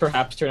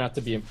perhaps turn out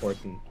to be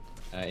important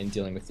in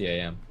dealing with the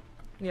AM.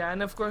 Yeah,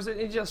 and of course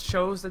it just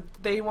shows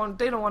that they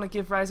don't want to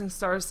give Rising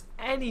Stars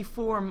any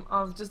form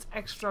of just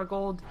extra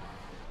gold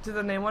to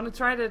them. They want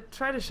to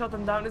try to shut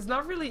them down. It's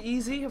not really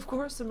easy, of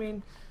course. I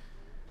mean,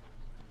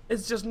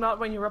 it's just not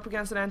when you're up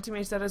against an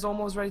anti-mage that is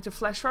almost ready to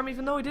flesh farm.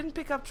 Even though he didn't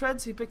pick up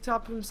treads, he picked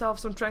up himself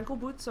some tranquil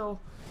boots, so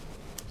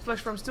flesh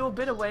farm's still a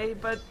bit away,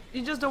 but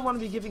you just don't want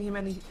to be giving him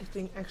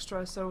anything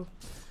extra, so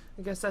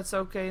I guess that's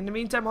okay. In the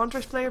meantime,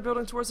 Huntress player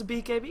building towards the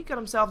BKB, got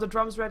himself the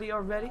drums ready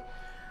already.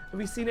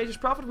 We see Nature's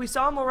Prophet. We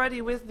saw him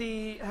already with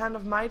the Hand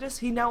of Midas.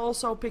 He now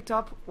also picked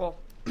up, well,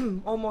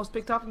 almost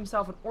picked up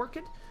himself an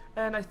Orchid.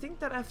 And I think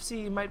that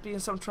FC might be in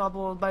some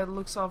trouble by the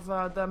looks of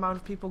the amount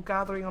of people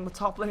gathering on the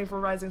top lane for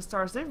Rising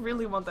Stars. They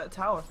really want that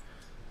tower.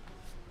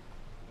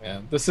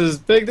 Yeah, this is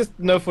big. This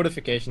no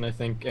fortification. I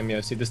think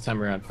MUFC this time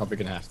around probably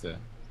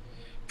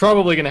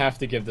gonna have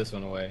to give this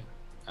one away.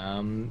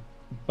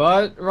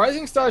 But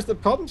Rising Stars, the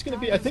problem's gonna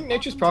be, I think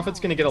Nature's Prophet's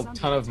gonna get a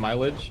ton of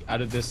mileage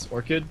out of this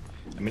Orchid.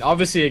 I mean,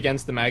 obviously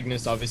against the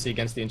Magnus, obviously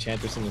against the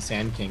Enchantress and the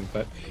Sand King,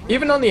 but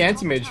even on the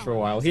Anti-Mage for a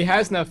while, he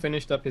has now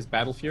finished up his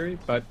Battle Fury,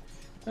 but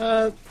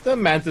the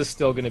Manta's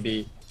still going to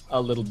be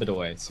a little bit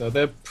away, so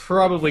they're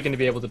probably going to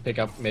be able to pick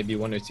up maybe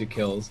 1 or 2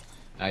 kills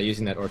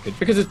using that Orchid,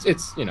 because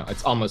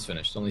it's almost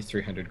finished, only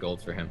 300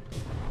 gold for him.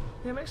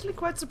 Yeah, I'm actually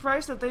quite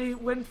surprised that they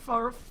went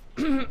for,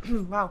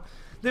 wow,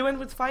 they went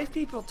with 5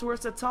 people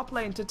towards the top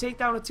lane to take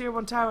down a tier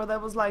 1 tower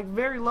that was like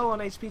very low on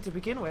HP to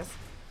begin with.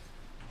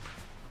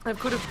 It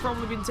could have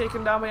probably been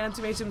taken down by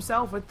Anti-Mage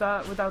himself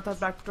without that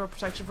backdoor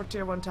protection for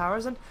tier 1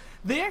 towers, and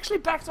they actually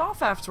backed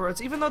off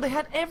afterwards, even though they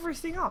had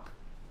everything up.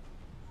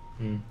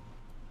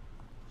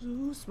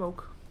 Ooh,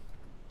 smoke.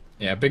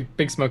 Yeah,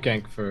 big smoke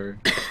gank for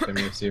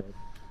MUFC.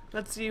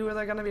 Let's see who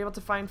they're gonna be able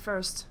to find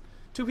first.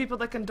 2 people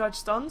that can dodge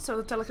stun, so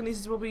the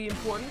telekinesis will be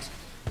important.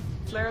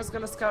 Flare's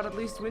gonna scout at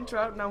least Winter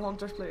out, now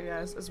Hunter's player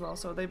as well,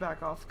 so they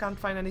back off. Can't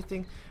find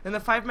anything. And the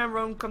 5-man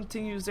roam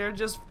continues. They're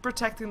just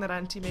protecting that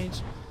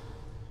anti-mage,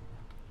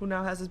 who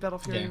now has his Battle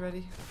Fury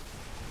ready.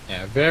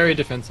 Yeah, very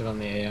defensive on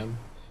the AM.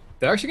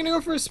 They're actually going to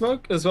go for a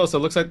smoke as well, so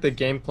it looks like the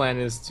game plan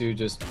is to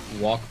just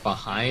walk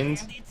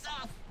behind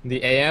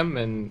the AM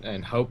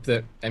and hope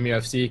that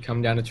MUFC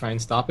come down to try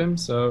and stop him.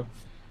 So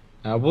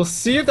we'll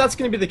see if that's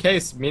going to be the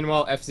case.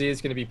 Meanwhile, FZ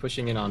is going to be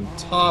pushing in on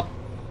top,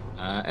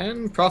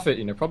 and Prophet,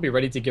 probably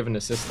ready to give an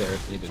assist there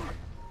if needed.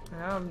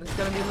 Yeah, it's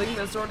going to be Ling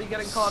that's already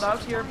getting caught out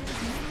here.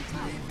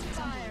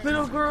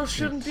 Little girl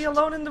shouldn't be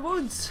alone in the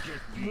woods.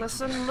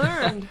 Lesson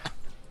learned.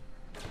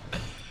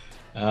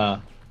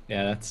 Yeah,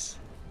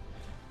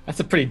 that's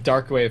a pretty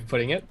dark way of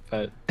putting it,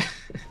 but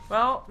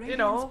well,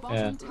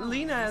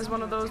 Lina is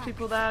one of those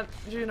people that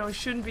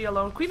shouldn't be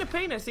alone. Queen of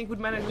Pain, I think, would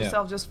manage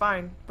herself just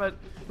fine, but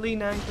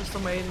Lina and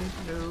Crystal Maiden,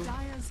 no.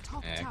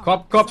 Yeah,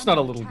 Quap's not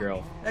a little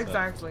girl.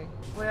 Exactly.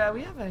 So. Well,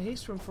 we have a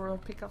haste room for a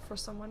pickup for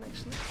someone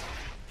actually.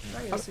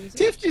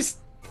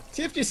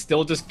 TFG's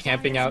still just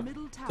camping out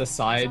the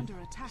side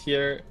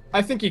here.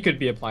 I think he could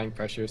be applying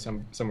pressure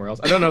somewhere else.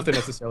 I don't know if they're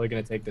necessarily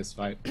going to take this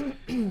fight,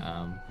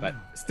 but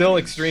still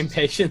extreme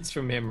patience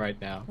from him right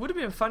now. Would have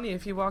been funny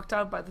if he walked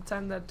out by the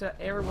time that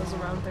Air was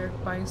around there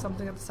buying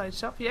something at the side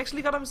shop. He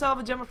actually got himself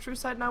a Gem of True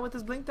Sight now with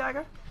his Blink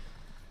Dagger.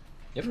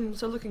 Yep.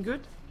 So looking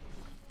good.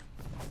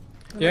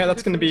 Yeah,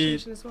 that's going to be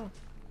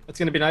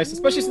nice,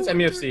 especially since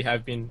MUFC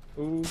have been.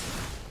 Ooh.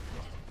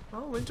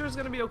 Oh, Winter is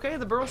going to be okay.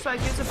 The Burrow Strike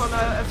gets up on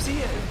FC.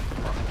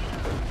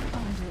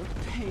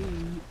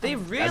 They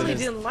really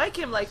didn't like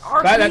him, like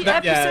RP,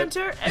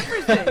 Epicenter,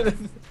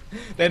 everything.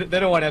 they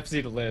don't want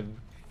FC to live.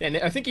 And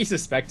I think he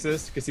suspects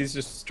this because he's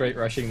just straight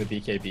rushing the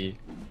BKB.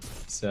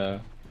 So,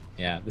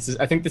 yeah,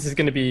 I think this is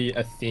going to be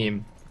a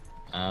theme.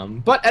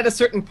 But at a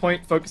certain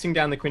point, focusing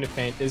down the Queen of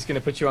Paint is going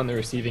to put you on the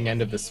receiving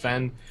end of the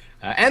Sven.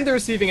 And the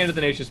receiving end of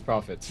the Nature's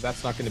Prophet, so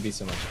that's not going to be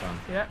so much fun.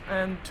 Yeah,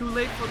 and too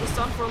late for the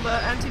stun for the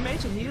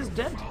anti-mage, and he is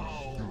dead.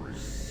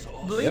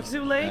 Blink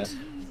too late.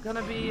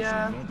 Gonna be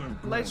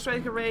Light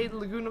Strike Array,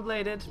 Laguna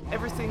Bladed,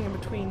 everything in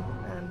between.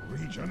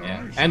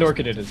 And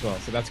Orchided as well,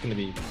 so that's gonna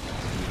be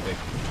big.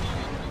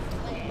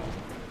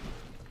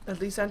 At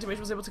least Antimage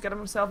was able to get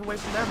himself away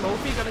from there.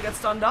 Mofi gonna get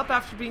stunned up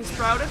after being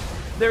sprouted.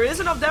 There is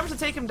enough damage to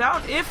take him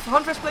down if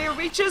Huntress player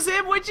reaches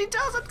him, which he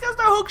doesn't because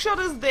the hookshot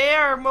is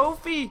there.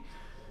 Mofi,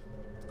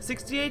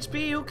 60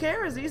 HP, who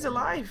cares? He's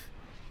alive.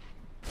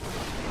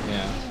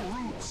 Yeah.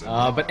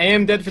 But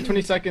AM dead for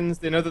 20 seconds.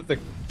 They know that the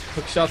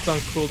hookshot's on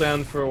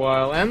cooldown for a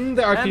while, and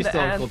the RP's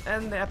still on cooldown.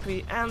 And the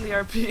EP, and the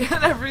RP,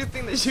 and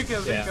everything that you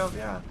can think of,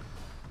 yeah.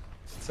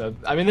 So,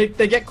 I mean,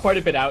 they get quite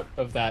a bit out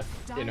of that,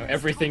 you know,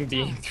 everything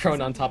being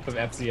thrown on top of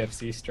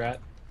FZFC strat.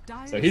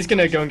 So he's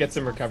gonna go and get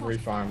some recovery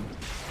farm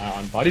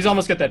on bot. He's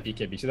almost got that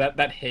BKB, so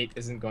that hate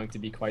isn't going to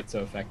be quite so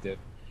effective.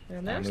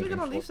 And they're actually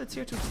gonna leave the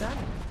tier 2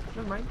 standing.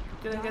 Never mind,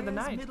 gonna get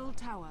denied.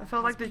 I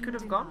felt like they could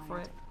have gone for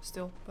it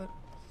still, but...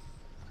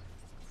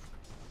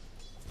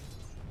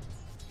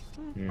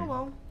 Oh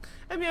well.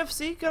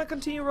 MUFC gonna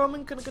continue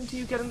roaming, gonna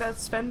continue getting that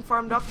Sven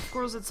farmed up. Of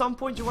course, at some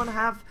point you want to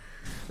have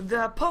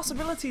the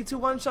possibility to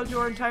one-shot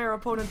your entire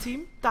opponent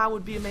team. That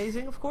would be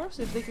amazing, of course,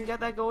 if they can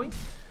get that going.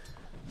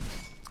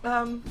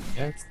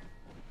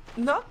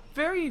 Not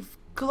very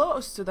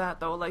close to that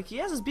though. Like, he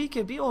has his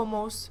BKB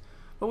almost,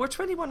 but we're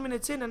 21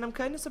 minutes in, and I'm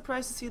kind of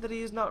surprised to see that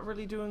he is not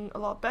really doing a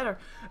lot better.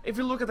 If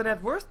you look at the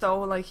net worth though,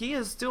 like, he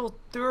is still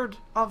third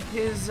of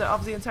his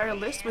of the entire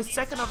list, with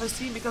second of his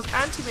team, because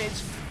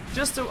Antimage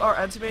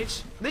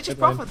Nature's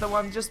Prophet, the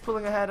one just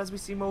pulling ahead as we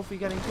see Mofi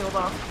getting killed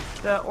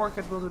off. The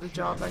Orchid will do the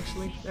job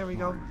actually. There we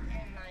go.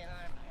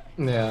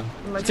 Yeah.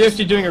 Like,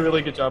 TFG doing a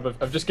really good job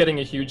of just getting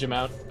a huge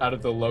amount out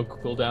of the low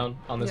cooldown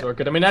on this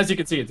Orchid. I mean, as you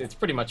can see, it's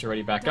pretty much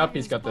already back up.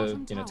 He's got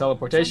the, you know,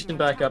 teleportation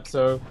back up,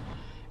 so...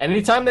 And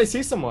anytime they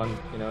see someone,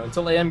 you know,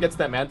 until AM gets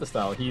that Manta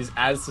style, he's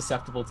as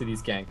susceptible to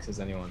these ganks as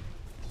anyone.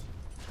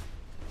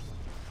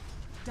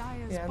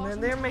 Yeah, and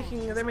then they're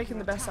making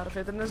the best out of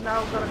it, and there's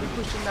now gonna be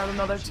pushing down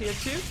another tier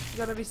 2.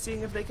 Gonna be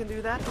seeing if they can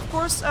do that. Of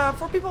course,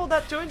 for people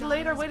that joined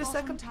later, wait a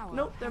second.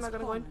 Nope, they're not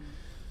gonna go in.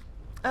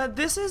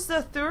 This is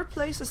the third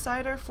place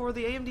decider for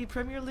the AMD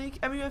Premier League,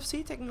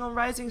 MUFC taking on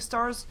Rising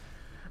Stars,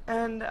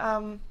 and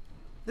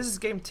this is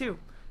game 2.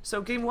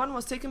 So game 1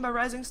 was taken by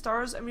Rising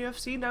Stars.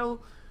 MUFC now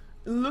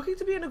looking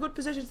to be in a good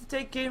position to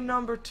take game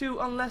number 2,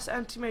 unless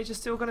Antimage is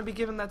still gonna be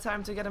given that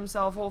time to get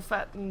himself all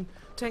fat and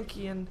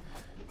tanky and,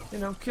 you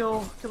know,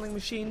 killing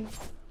machine,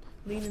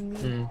 lean and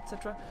mean,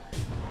 etc.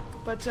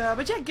 But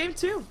yeah, game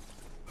 2.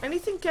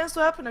 Anything can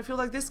still happen. I feel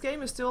like this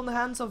game is still in the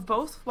hands of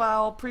both,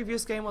 while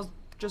previous game was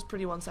just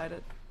pretty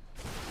one-sided.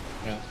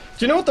 Yeah.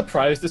 Do you know what the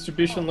prize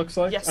distribution looks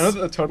like? Yes. I know that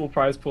the total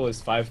prize pool is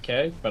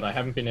 5k, but I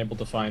haven't been able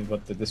to find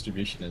what the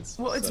distribution is.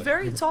 Well, it's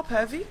very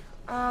top-heavy.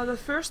 The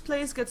first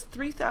place gets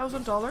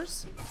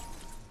 $3,000.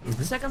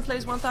 Second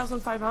place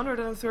 1,500,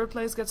 and the third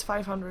place gets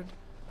 500.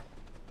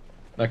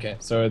 Okay,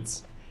 so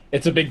it's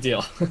a big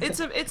deal. It's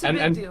a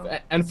big deal.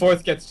 And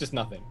fourth gets just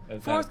nothing.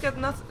 Fourth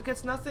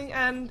gets nothing,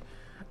 and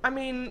I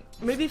mean,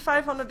 maybe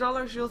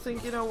 $500 you'll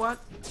think, you know what,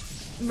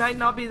 might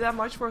not be that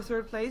much for a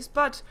third place,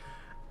 but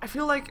I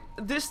feel like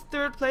this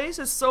third place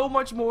is so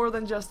much more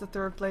than just the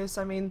third place.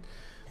 I mean,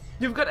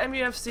 you've got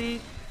MUFC,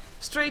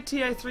 straight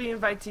TI3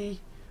 invitee.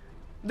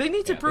 They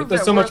need to prove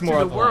their worth to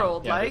the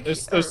world. Yeah, like,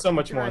 there's so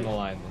much more on the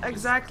line.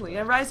 Exactly,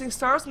 and Rising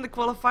Stars in the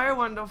qualifier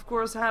one, of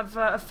course, have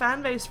a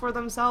fan base for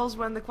themselves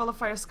when the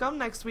qualifiers come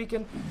next week,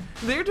 and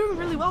they're doing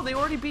really well. They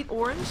already beat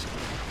Orange.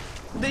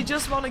 They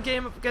just won a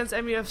game up against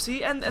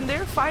MUFC, and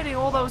they're fighting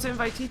all those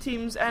invitee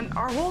teams and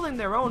are holding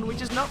their own,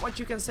 which is not what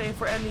you can say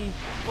for any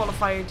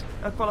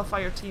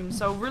qualifier team.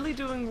 So really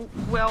doing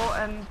well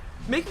and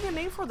making a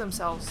name for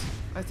themselves,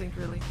 I think,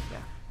 really, yeah.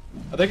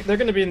 They're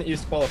going to be in the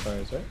East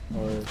qualifiers, right?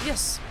 Or...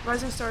 Yes,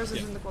 Rising Stars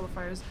is in the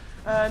qualifiers.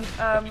 And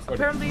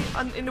apparently,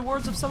 in the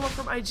words of someone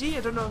from IG,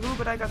 I don't know who,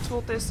 but I got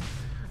told this,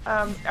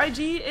 IG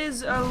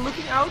is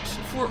looking out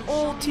for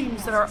all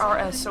teams that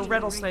are RS, so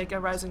Rattlesnake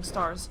and Rising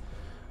Stars.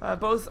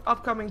 Both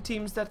upcoming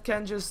teams that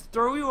can just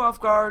throw you off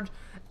guard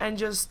and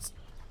just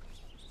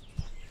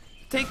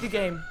take the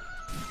game,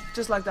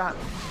 just like that.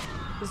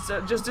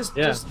 Just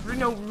you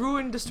know,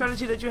 ruin the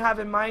strategy that you have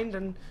in mind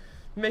and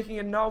making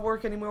it not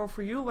work anymore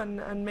for you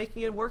and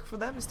making it work for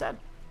them instead.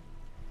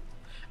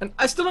 And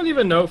I still don't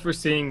even know if we're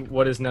seeing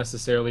what is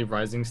necessarily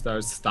Rising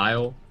Stars'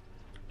 style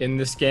in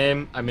this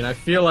game. I mean, I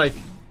feel like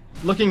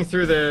looking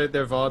through their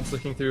VODs,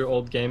 looking through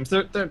old games,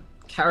 they're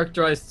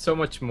characterized so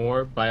much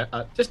more by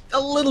just a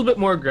little bit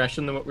more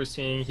aggression than what we're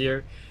seeing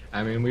here.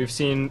 I mean, we've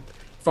seen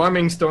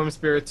farming Storm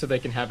Spirit so they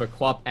can have a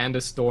Quap and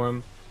a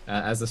Storm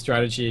as a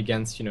strategy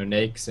against, you know,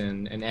 Nakes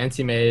and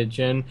Anti-Mage,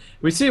 and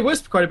we see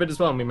Wisp quite a bit as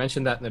well, and we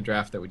mentioned that in the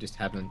draft that we just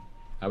haven't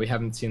We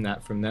haven't seen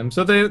that from them.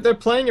 So they're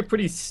playing a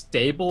pretty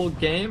stable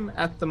game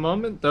at the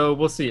moment, though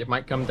we'll see. It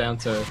might come down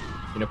to,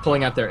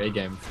 pulling out their A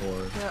game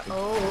for... Yeah,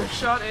 oh,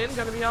 shot in.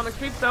 Gonna be on the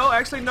creep, though.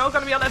 Actually, no,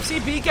 gonna be on FC.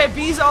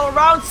 BKB's all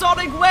around.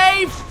 Sonic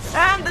Wave!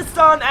 And the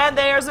stun, and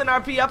there's an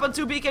RP up on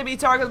 2 BKB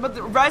targets, but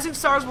the Rising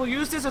Stars will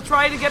use this to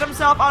try to get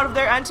himself out of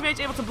there. Anti-Mage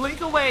able to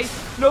blink away.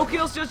 No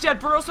kills just yet.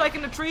 Burrow Strike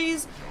in the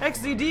trees.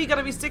 XDD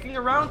gonna be sticking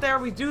around there.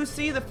 We do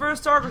see the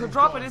first target to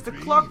drop. It is the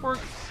Clockwork.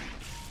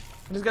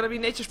 It is going to be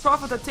Nature's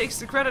Prophet that takes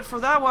the credit for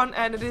that one,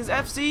 and it is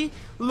FC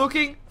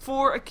looking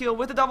for a kill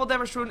with the double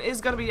damage rune.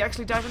 Is going to be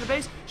actually diving the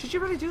base. Should you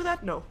really do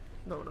that? No.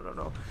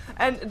 No.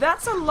 And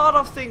that's a lot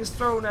of things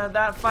thrown at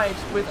that fight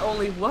with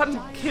only one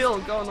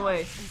kill going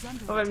away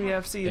of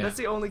MUFC. Yeah. That's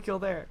the only kill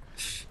there.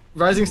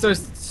 Rising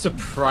Stars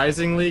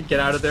surprisingly get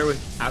out of there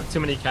without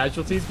too many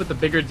casualties, but the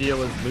bigger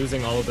deal is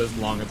losing all of those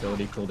long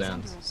ability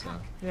cooldowns. So.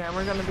 Yeah,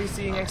 we're going to be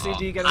seeing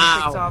XCD getting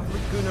picked off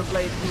with Gunnar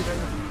Blade even.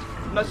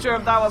 I'm not sure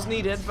if that was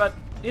needed, but...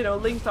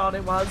 Link thought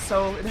it was,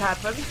 so it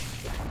happened.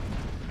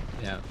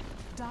 Yeah.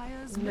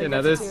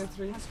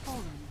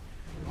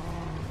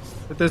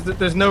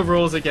 There's no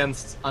rules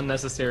against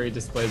unnecessary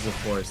displays of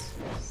force.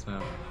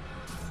 So.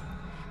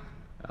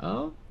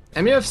 Oh,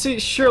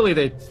 MUFC, surely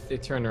they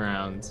turn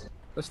around.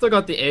 They've still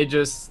got the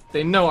Aegis.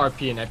 They know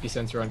RP and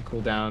Epicenter on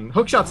cooldown.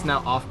 Hookshot's now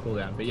off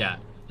cooldown, but yeah.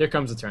 Here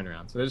comes the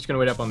turnaround. So they're just gonna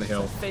wait up on the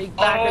hill. Fake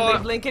back and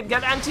they blink it,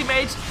 get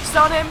anti-mage,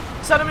 stun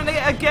him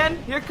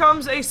again. Here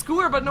comes a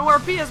skewer, but no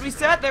RP as we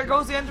said. There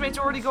goes the anti-mage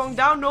already going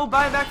down. No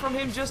buyback from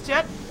him just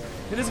yet.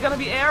 It is gonna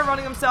be Air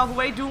running himself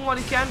away, doing what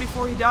he can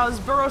before he does.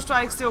 Burrow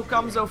Strike still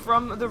comes though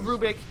from the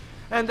Rubik.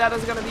 And that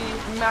is gonna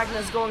be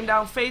Magnus going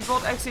down. Fade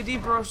Bolt,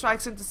 XCD, Burrow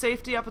Strikes into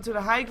safety up into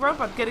the high ground,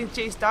 but getting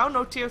chased down.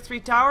 No tier 3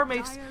 tower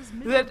makes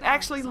that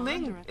actually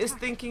Ling is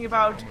thinking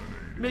about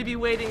maybe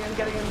waiting and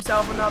getting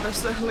himself another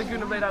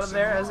Laguna Blade out of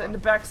there, as in the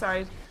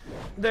backside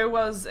there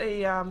was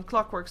a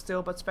Clockwork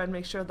still, but Spen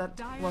makes sure that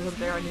wasn't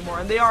there anymore.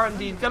 And they are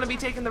indeed gonna be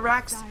taking the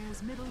racks.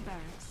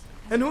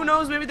 And who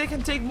knows, maybe they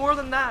can take more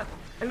than that.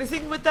 And I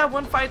think with that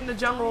one fight in the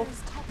jungle,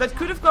 that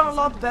could have gone a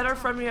lot better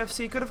for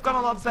MUFC, could have gone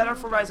a lot better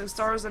for Rising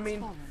Stars. I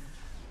mean,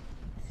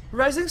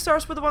 Rising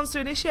Stars were the ones to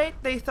initiate.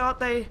 They thought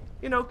they,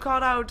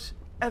 caught out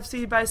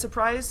FC by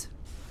surprise.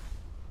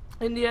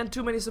 In the end,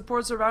 too many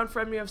supports around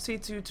for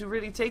MUFC to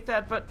really take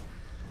that, but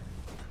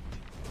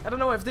I don't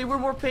know, if they were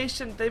more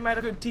patient, they might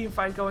have a good team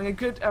fight going, a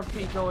good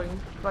RP going,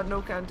 but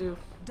no can do.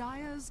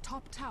 Dire's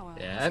top tower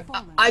yeah,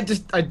 I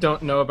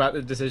don't know about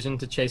the decision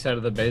to chase out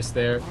of the base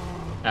there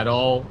at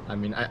all. I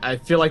mean, I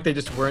feel like they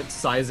just weren't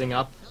sizing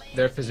up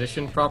their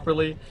position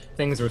properly.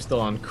 Things were still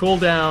on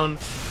cooldown.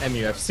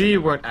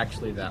 MUFC weren't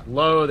actually that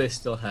low. They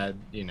still had,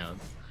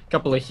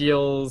 couple of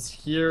heals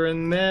here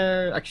and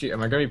there. Actually,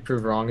 am I going to be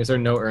proved wrong? Is there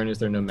no urn? Is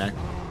there no mech?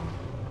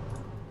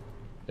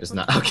 There's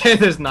not. Okay,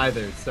 there's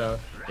neither. So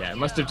yeah, it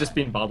must have just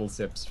been bottle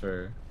sips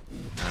for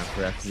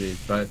FZ.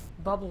 But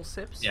bubble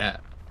sips. Yeah.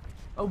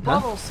 Oh,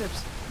 bottle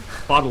sips.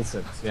 Bottle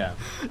sips. Yeah.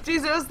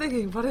 Jeez, I was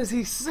thinking, what is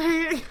he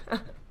saying?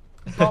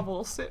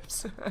 Bubble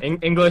sips.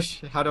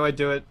 English. How do I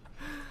do it?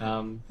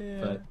 Yeah.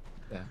 But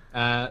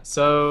yeah.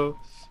 So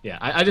yeah,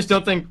 I just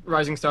don't think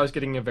Rising Star is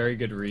getting a very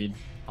good read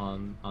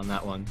on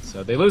that one.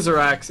 So they lose their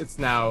axe. It's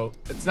now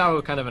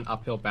kind of an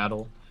uphill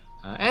battle.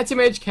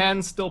 Anti-Mage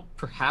can still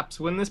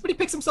perhaps win this, but he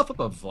picks himself up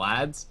a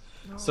Vlad's.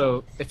 No.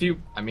 So if he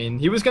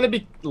was going to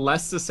be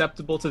less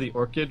susceptible to the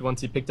Orchid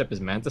once he picked up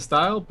his Manta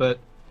style, but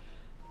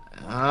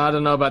I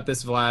don't know about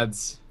this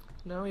Vlad's.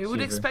 No, you would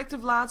expect the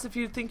Vlad's if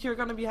you think you're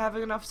going to be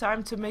having enough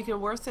time to make it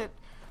worth it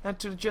and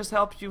to just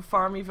help you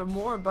farm even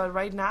more, but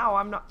right now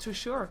I'm not too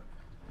sure.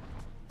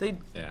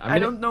 I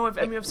don't know if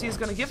MUFC is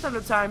going to give them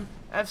the time.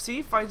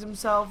 FC finds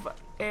himself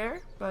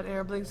Air, but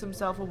Air blinks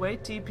himself away.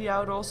 TP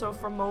out also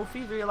from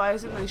Mofi,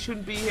 realizing they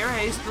shouldn't be here.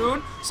 Haste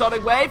Rune,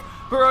 Sonic Wave,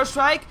 Burrow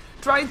Strike,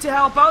 trying to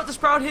help out. The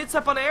Sprout hits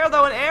up on Air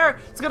though, and Air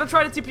is going to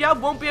try to TP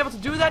out, won't be able to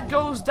do that.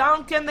 Goes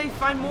down. Can they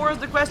find more is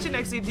the question.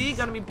 XCD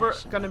gonna be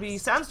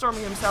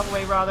sandstorming himself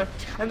away rather,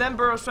 and then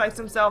Burrow strikes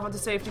himself into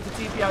safety to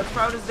TP out.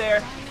 Sprout is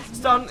there.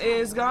 Stun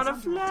is gonna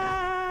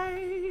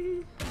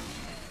fly.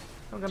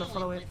 I'm gonna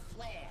follow it.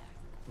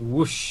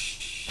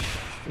 Whoosh.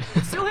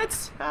 Still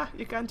hits.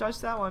 You can't touch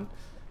that one.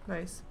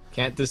 Nice.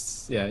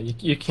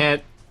 You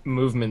can't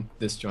movement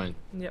disjoint.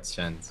 Yep.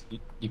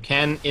 You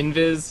can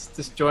invis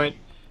disjoint.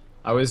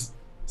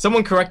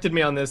 Someone corrected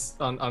me on this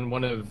on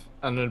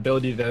an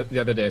ability the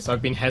other day, so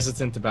I've been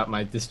hesitant about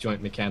my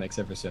disjoint mechanics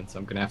ever since.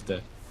 I'm gonna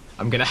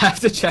have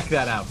to check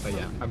that out, but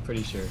yeah, I'm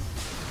pretty sure.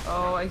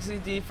 Oh,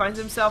 XCD finds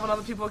himself on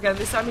other people again.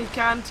 This time he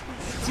can't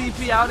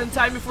TP out in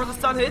time before the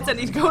stun hits, and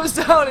he goes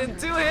down in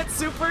 2 hits.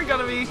 Super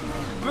gonna be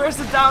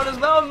bursted down as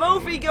well.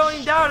 Mofi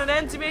going down, and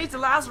Anti-Mage, the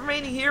last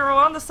remaining hero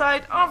on the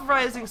side of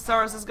Rising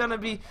Stars, is gonna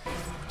be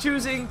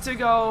choosing to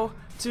go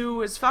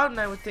to his fountain,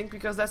 I would think,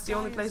 because that's the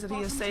only place that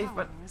he is safe.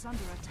 But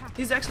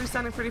he's actually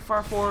standing pretty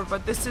far forward.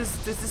 But this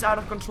is out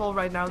of control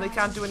right now. They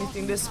can't do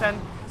anything. This Sven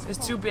is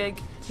too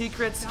big. He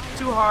crits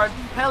too hard.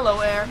 Hello,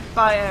 Air.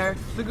 Bye, Air.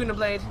 Laguna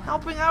Blade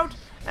helping out.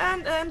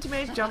 And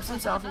Anti-Mage jumps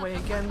himself away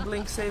again.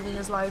 Blink saving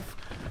his life.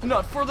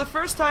 Not for the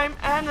first time,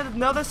 and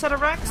another set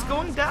of racks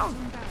going down.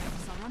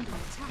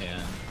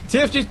 Yeah.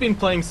 TFG's been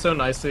playing so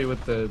nicely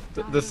with the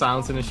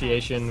silence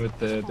initiation, with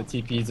the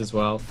TPs as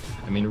well.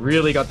 I mean,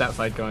 really got that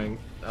fight going.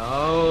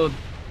 Oh,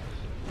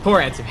 poor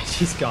Antimage,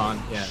 he's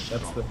gone. Yeah,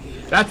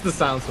 that's the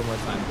silence one more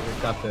time.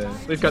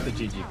 We've got the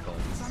GG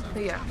calls. So.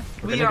 Yeah,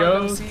 We're gonna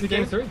go to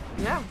game 3.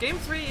 Yeah, game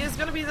 3 is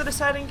gonna be the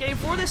deciding game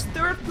for this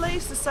third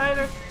place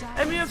decider.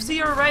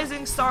 MUFC or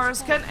Rising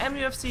Stars. Can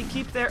MUFC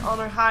keep their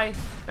honor high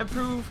and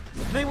prove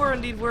they were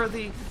indeed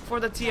worthy for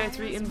the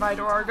TI3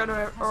 invite, or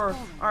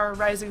are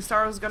Rising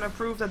Stars gonna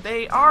prove that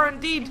they are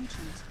indeed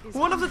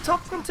one of the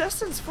top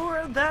contestants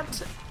for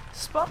that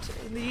spot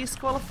in the East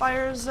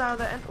qualifiers,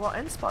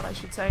 end spot I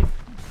should say,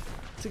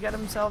 to get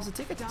themselves a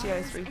ticket to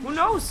TI3. Who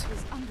knows?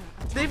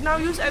 They've now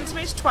used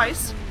Antimage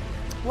twice.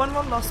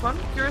 1-1 lost one.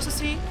 Curious to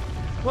see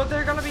what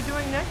they're gonna be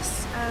doing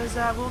next, as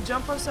we'll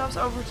jump ourselves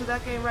over to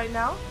that game right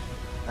now.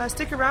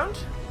 Stick around.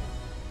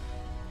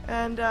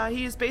 And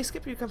he is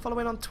Basskip. You can follow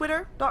him on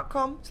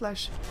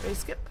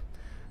twitter.com/Basskip.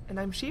 And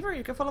I'm Sheever.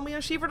 You can follow me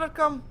on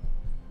sheever.com.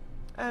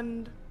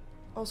 And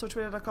also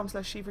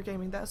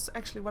twitter.com/SheeverGaming. That's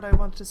actually what I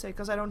wanted to say,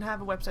 because I don't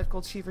have a website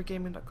called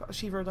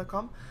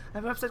Sheever.com. I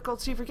have a website called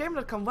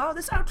SheeverGaming.com. Wow,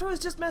 this outro is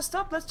just messed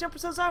up. Let's jump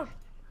ourselves out.